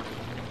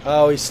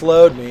 Oh, he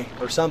slowed me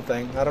or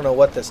something. I don't know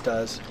what this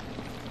does.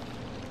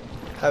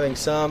 Having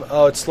some...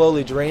 Oh, it's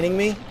slowly draining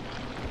me?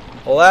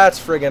 Well, that's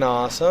friggin'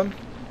 awesome.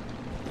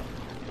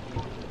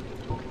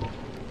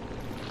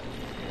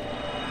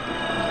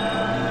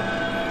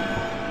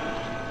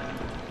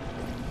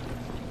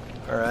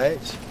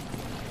 Alright.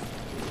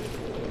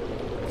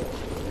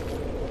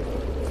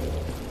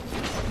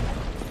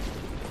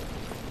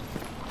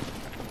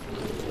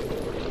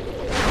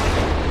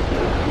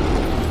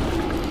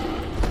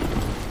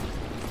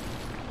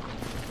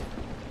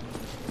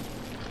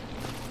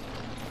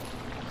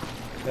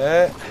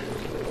 Okay.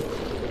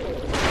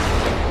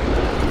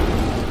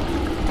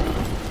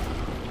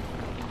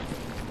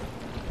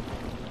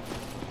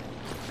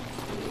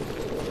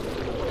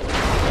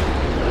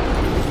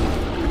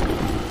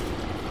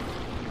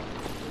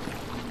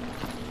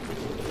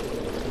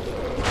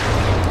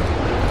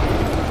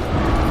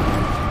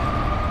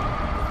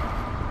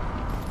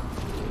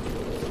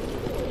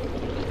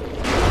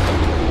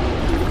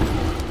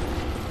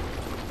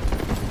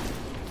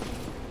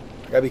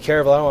 Gotta be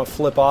careful, I don't want to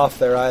flip off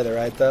there either,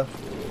 right though?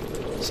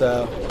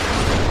 So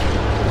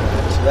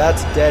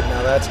that's dead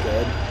now, that's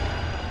good.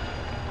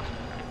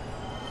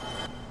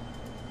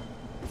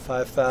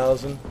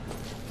 5,000.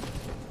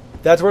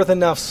 That's worth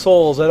enough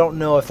souls. I don't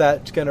know if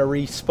that's going to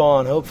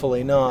respawn.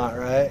 Hopefully not,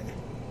 right?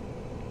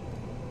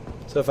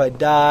 So if I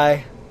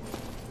die,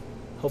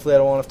 hopefully I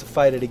don't want to have to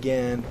fight it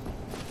again.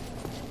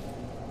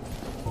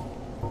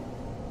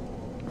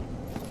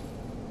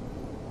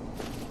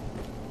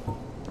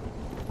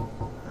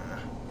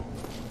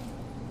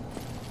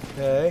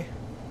 Okay.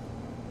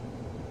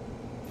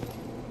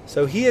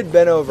 So he had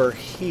been over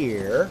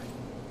here.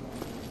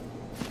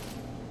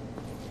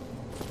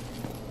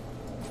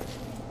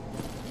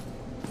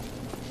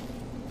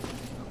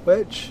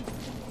 Which?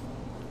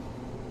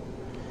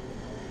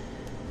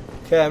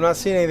 Okay, I'm not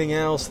seeing anything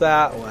else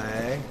that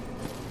way.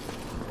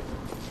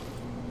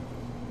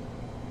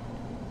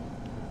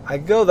 I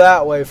go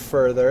that way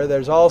further.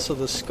 There's also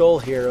the skull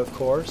here, of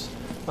course.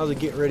 I'll have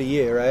to get rid of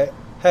you, right?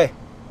 Hey.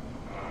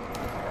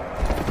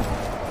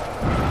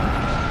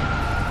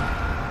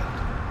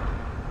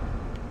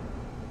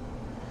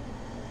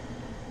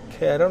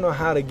 Okay, I don't know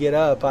how to get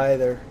up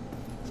either.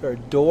 Is there a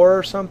door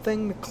or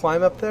something to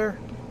climb up there?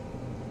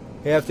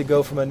 You have to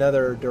go from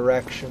another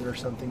direction or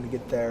something to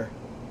get there.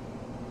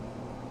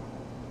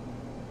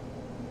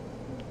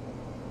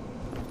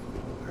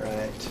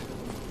 Alright.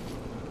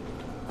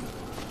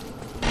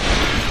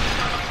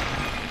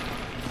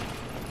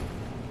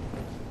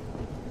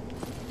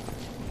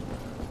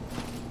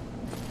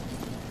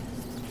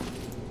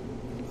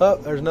 Oh,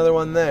 there's another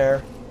one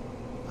there.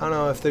 I don't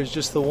know if there's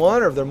just the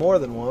one or if there's more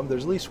than one. But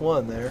there's at least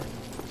one there.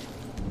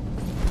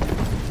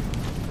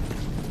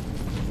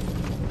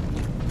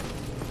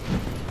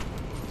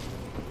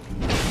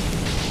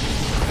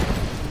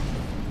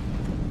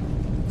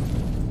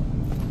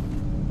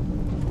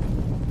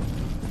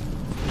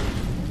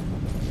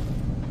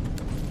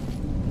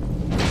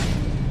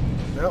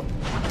 Nope.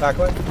 Back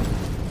away.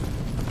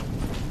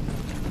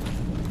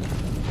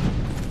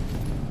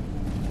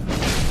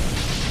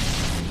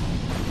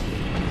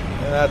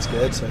 That's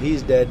good, so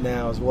he's dead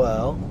now as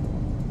well.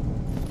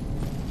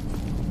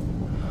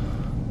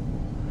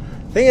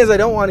 Thing is, I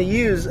don't want to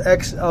use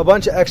a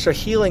bunch of extra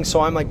healing, so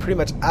I'm like pretty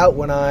much out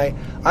when I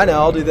know,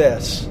 I'll do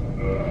this.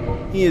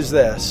 Use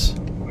this.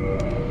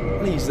 I'm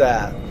gonna use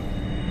that.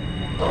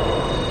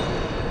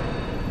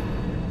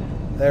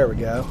 There we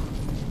go.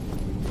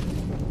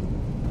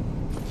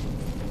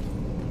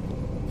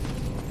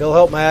 It'll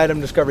help my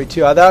item discovery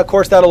too. That, of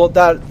course,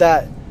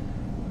 that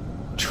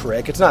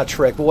trick. It's not a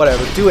trick, but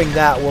whatever. Doing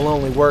that will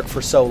only work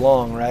for so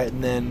long, right?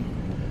 And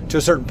then to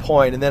a certain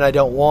point, and then I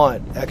don't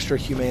want extra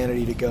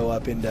humanity to go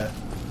up into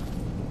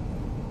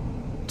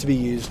to be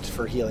used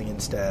for healing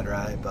instead,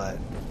 right? But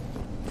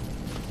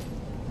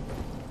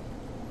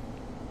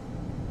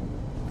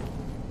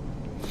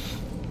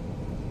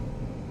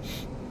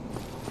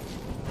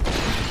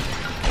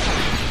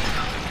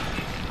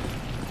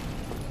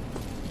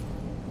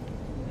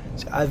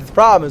the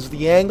problem is with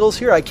the angles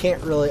here, I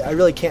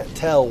really can't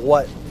tell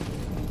what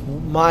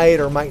might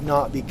or might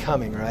not be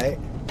coming, right?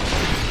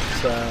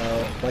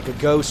 So, like a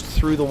ghost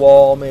through the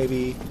wall,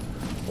 maybe,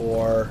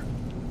 or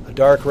a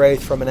dark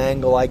wraith from an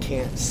angle I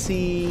can't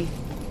see.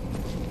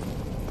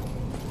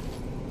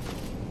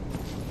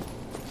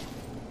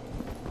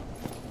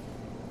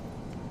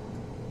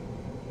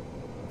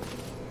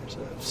 There's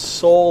a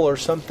soul or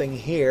something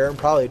here, and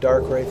probably a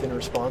dark wraith in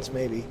response,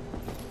 maybe.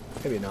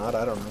 Maybe not,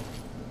 I don't know.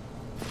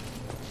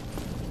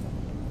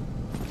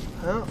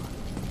 Oh.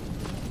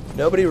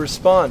 Nobody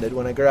responded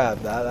when I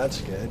grabbed that.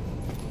 That's good.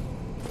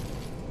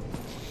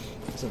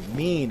 Doesn't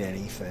mean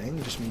anything.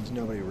 It just means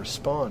nobody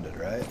responded,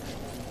 right?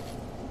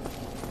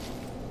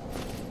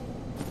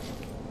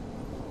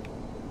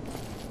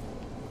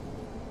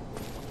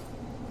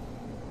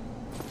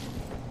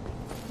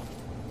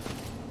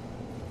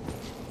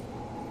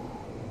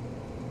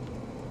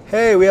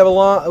 Hey, we have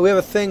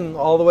a thing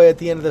all the way at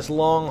the end of this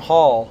long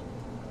hall.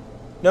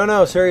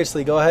 No,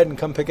 seriously, go ahead and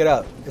come pick it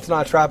up. It's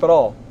not a trap at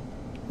all.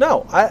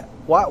 No,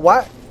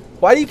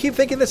 why do you keep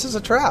thinking this is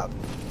a trap?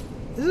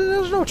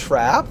 There's no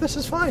trap. This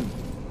is fine.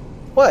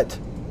 What?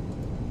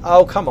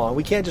 Oh, come on.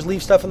 We can't just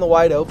leave stuff in the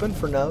wide open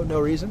for no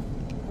reason?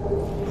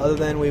 Other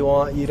than we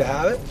want you to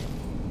have it?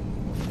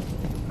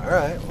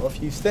 Alright, well,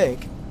 if you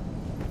think.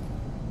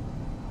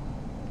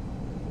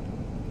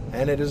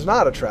 And it is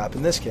not a trap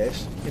in this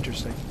case.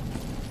 Interesting.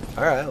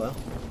 Alright, well.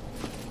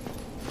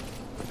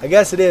 I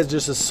guess it is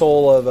just a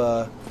soul of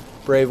a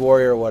brave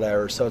warrior or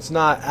whatever, so it's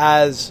not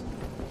as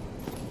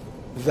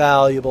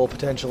valuable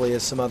potentially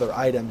as some other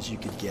items you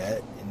could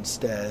get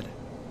instead.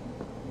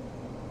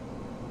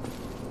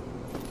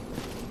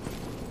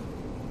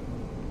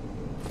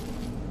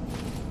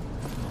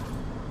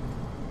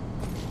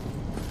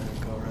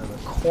 Go around the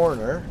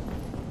corner.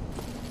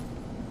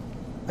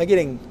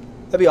 That'd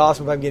be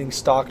awesome if I'm getting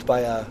stalked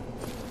by a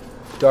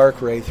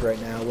dark wraith right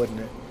now,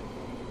 wouldn't it?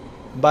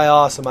 And by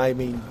awesome, I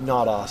mean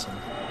not awesome.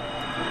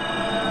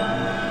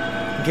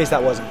 In case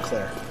that wasn't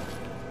clear.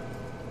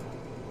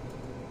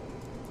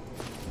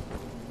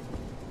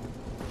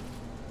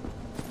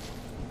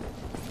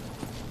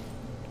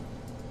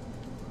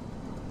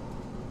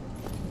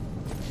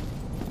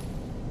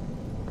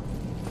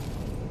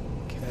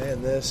 Okay,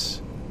 and there's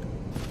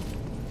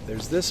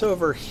this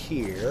over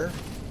here,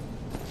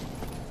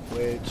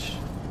 which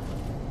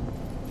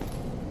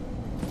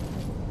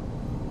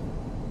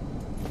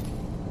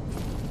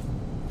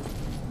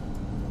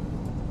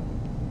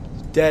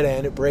dead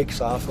end, it breaks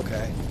off,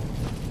 okay.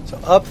 So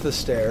up the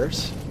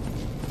stairs.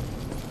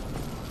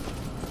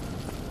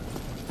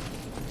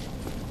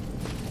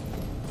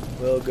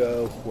 We'll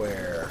go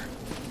where?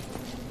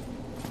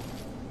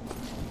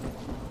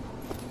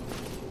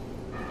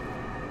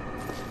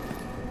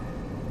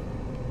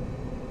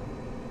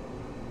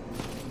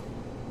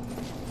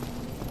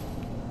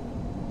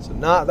 So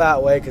not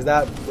that way, because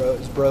that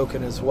is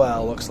broken as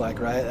well, looks like,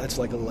 right? That's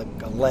like a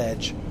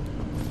ledge.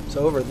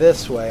 So over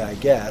this way, I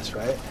guess,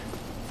 right?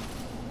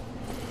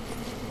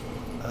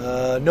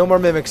 No more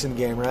mimics in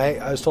game, right?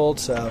 I was told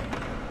so.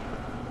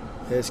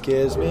 This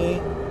gives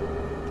me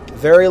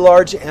very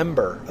large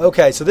ember.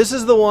 Okay, so this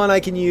is the one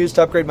I can use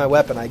to upgrade my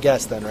weapon, I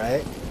guess, then,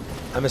 right?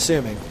 I'm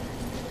assuming.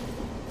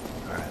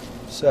 Alright,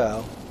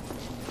 so.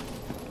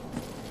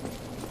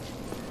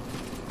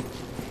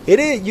 It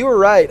is, you were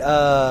right.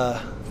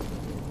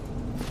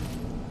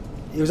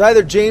 It was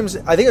either James,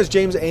 I think it was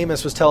James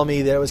Amos was telling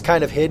me that it was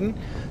kind of hidden.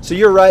 So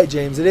you're right,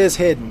 James, it is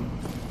hidden.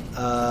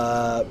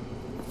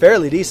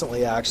 Fairly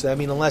decently, actually. I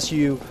mean, unless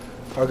you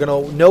are going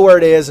to know where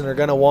it is and are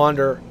going to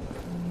wander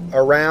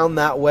around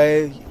that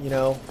way,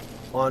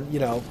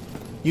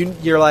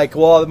 you're like,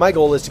 well, my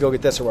goal is to go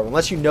get this or whatever.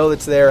 Unless you know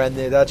it's there and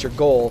that's your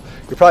goal,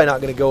 you're probably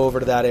not going to go over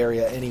to that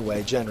area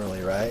anyway,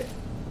 generally, right?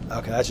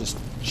 Okay, that's just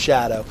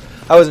shadow.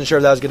 I wasn't sure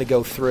if that was going to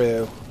go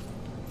through.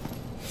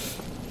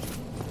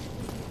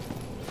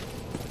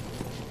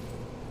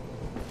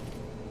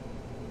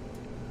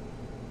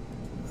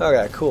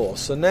 Okay, cool.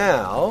 So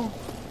now,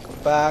 go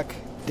back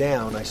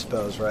down, I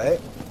suppose, right?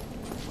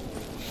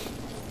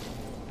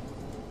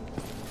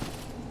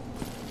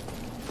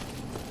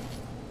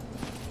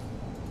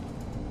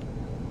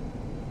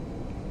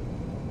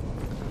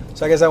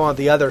 So I guess I want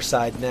the other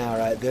side now,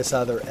 right? This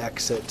other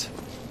exit.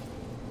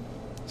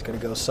 It's going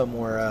to go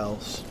somewhere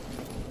else.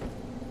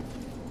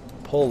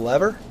 Pull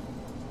lever?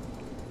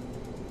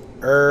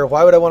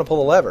 Why would I want to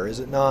pull the lever? Is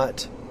it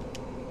not...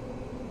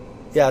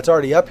 Yeah, it's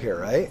already up here,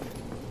 right?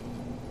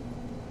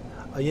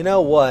 Oh, you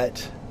know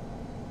what?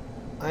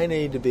 I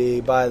need to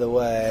be, by the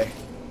way...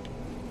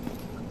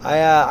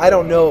 I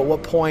don't know at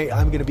what point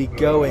I'm going to be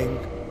going.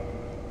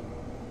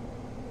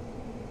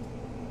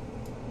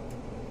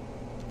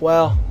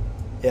 Well,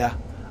 yeah.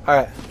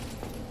 Alright.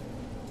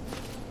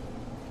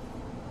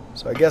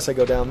 So I guess I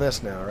go down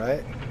this now,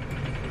 right?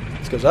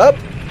 This goes up?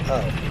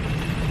 Oh.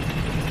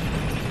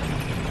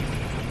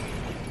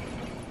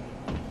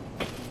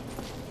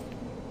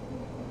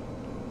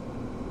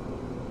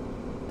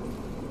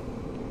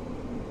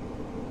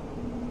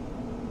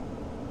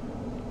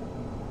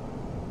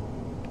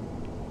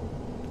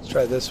 Let's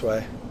try this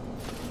way.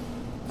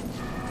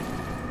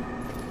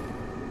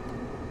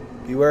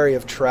 Be wary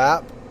of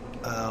trap.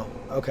 Oh,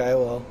 okay,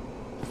 well.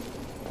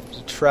 There's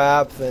a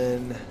trap,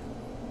 then...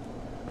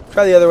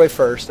 Try the other way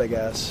first, I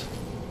guess.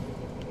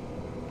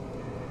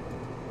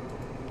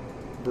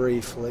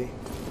 Briefly.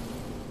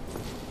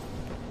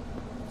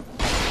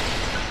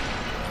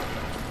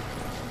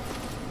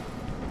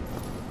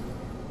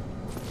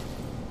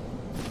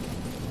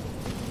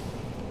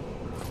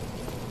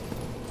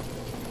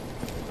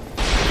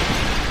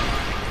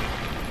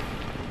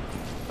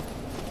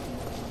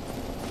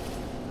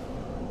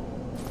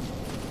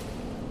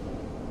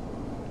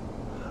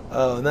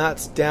 Oh, and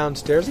that's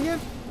downstairs again?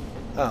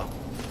 Oh,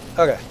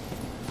 okay.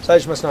 So I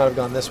just must not have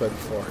gone this way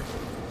before.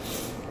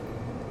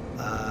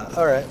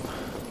 Alright.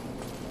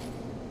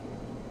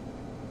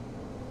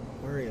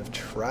 Wary of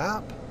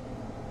trap?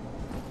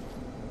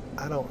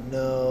 I don't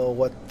know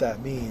what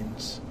that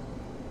means.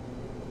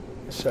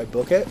 Should I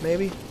book it,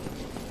 maybe?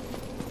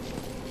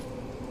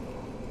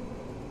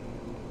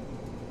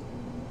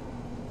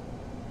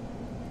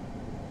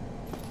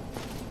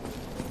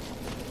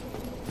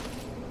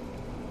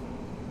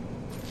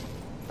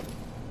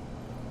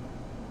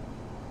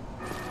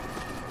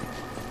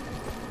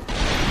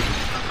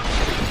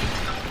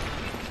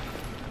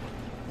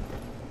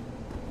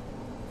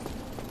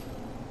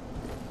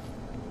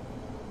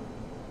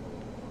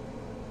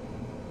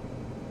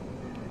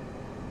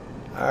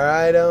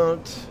 I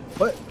don't...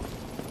 What?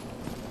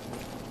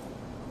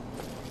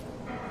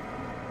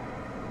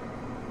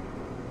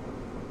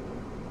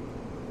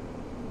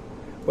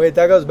 Wait,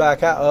 that goes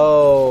back out.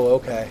 Oh,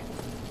 okay.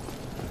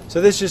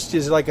 So this just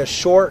is like a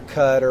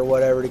shortcut or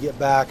whatever to get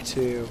back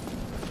to...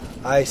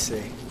 I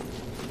see.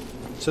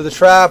 So the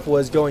trap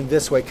was going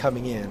this way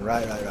coming in.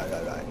 Right.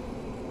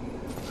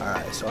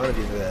 Alright, so I'm going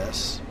to do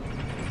this.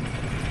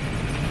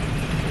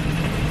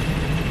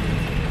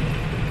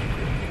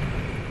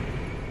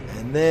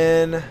 And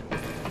then...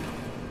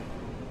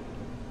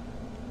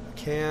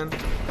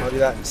 I'll do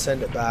that and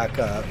send it back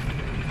up.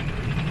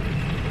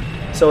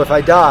 So if I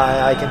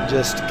die, I can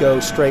just go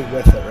straight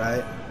with it,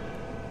 right?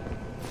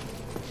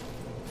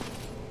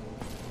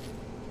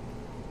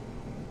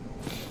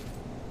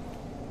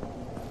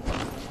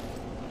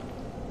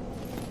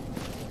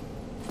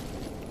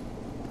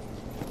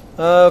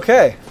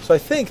 Okay, so I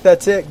think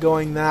that's it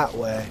going that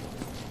way.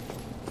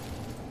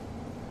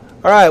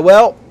 Alright,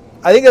 well,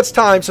 I think that's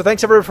time, so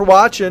thanks everyone for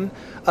watching.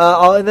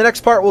 In the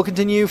next part, we'll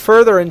continue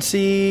further and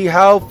see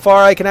how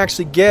far I can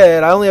actually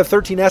get. I only have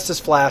 13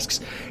 Estus flasks.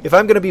 If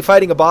I'm going to be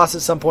fighting a boss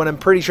at some point, I'm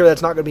pretty sure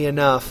that's not going to be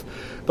enough.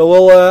 But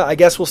I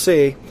guess we'll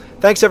see.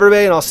 Thanks,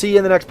 everybody, and I'll see you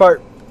in the next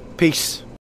part. Peace.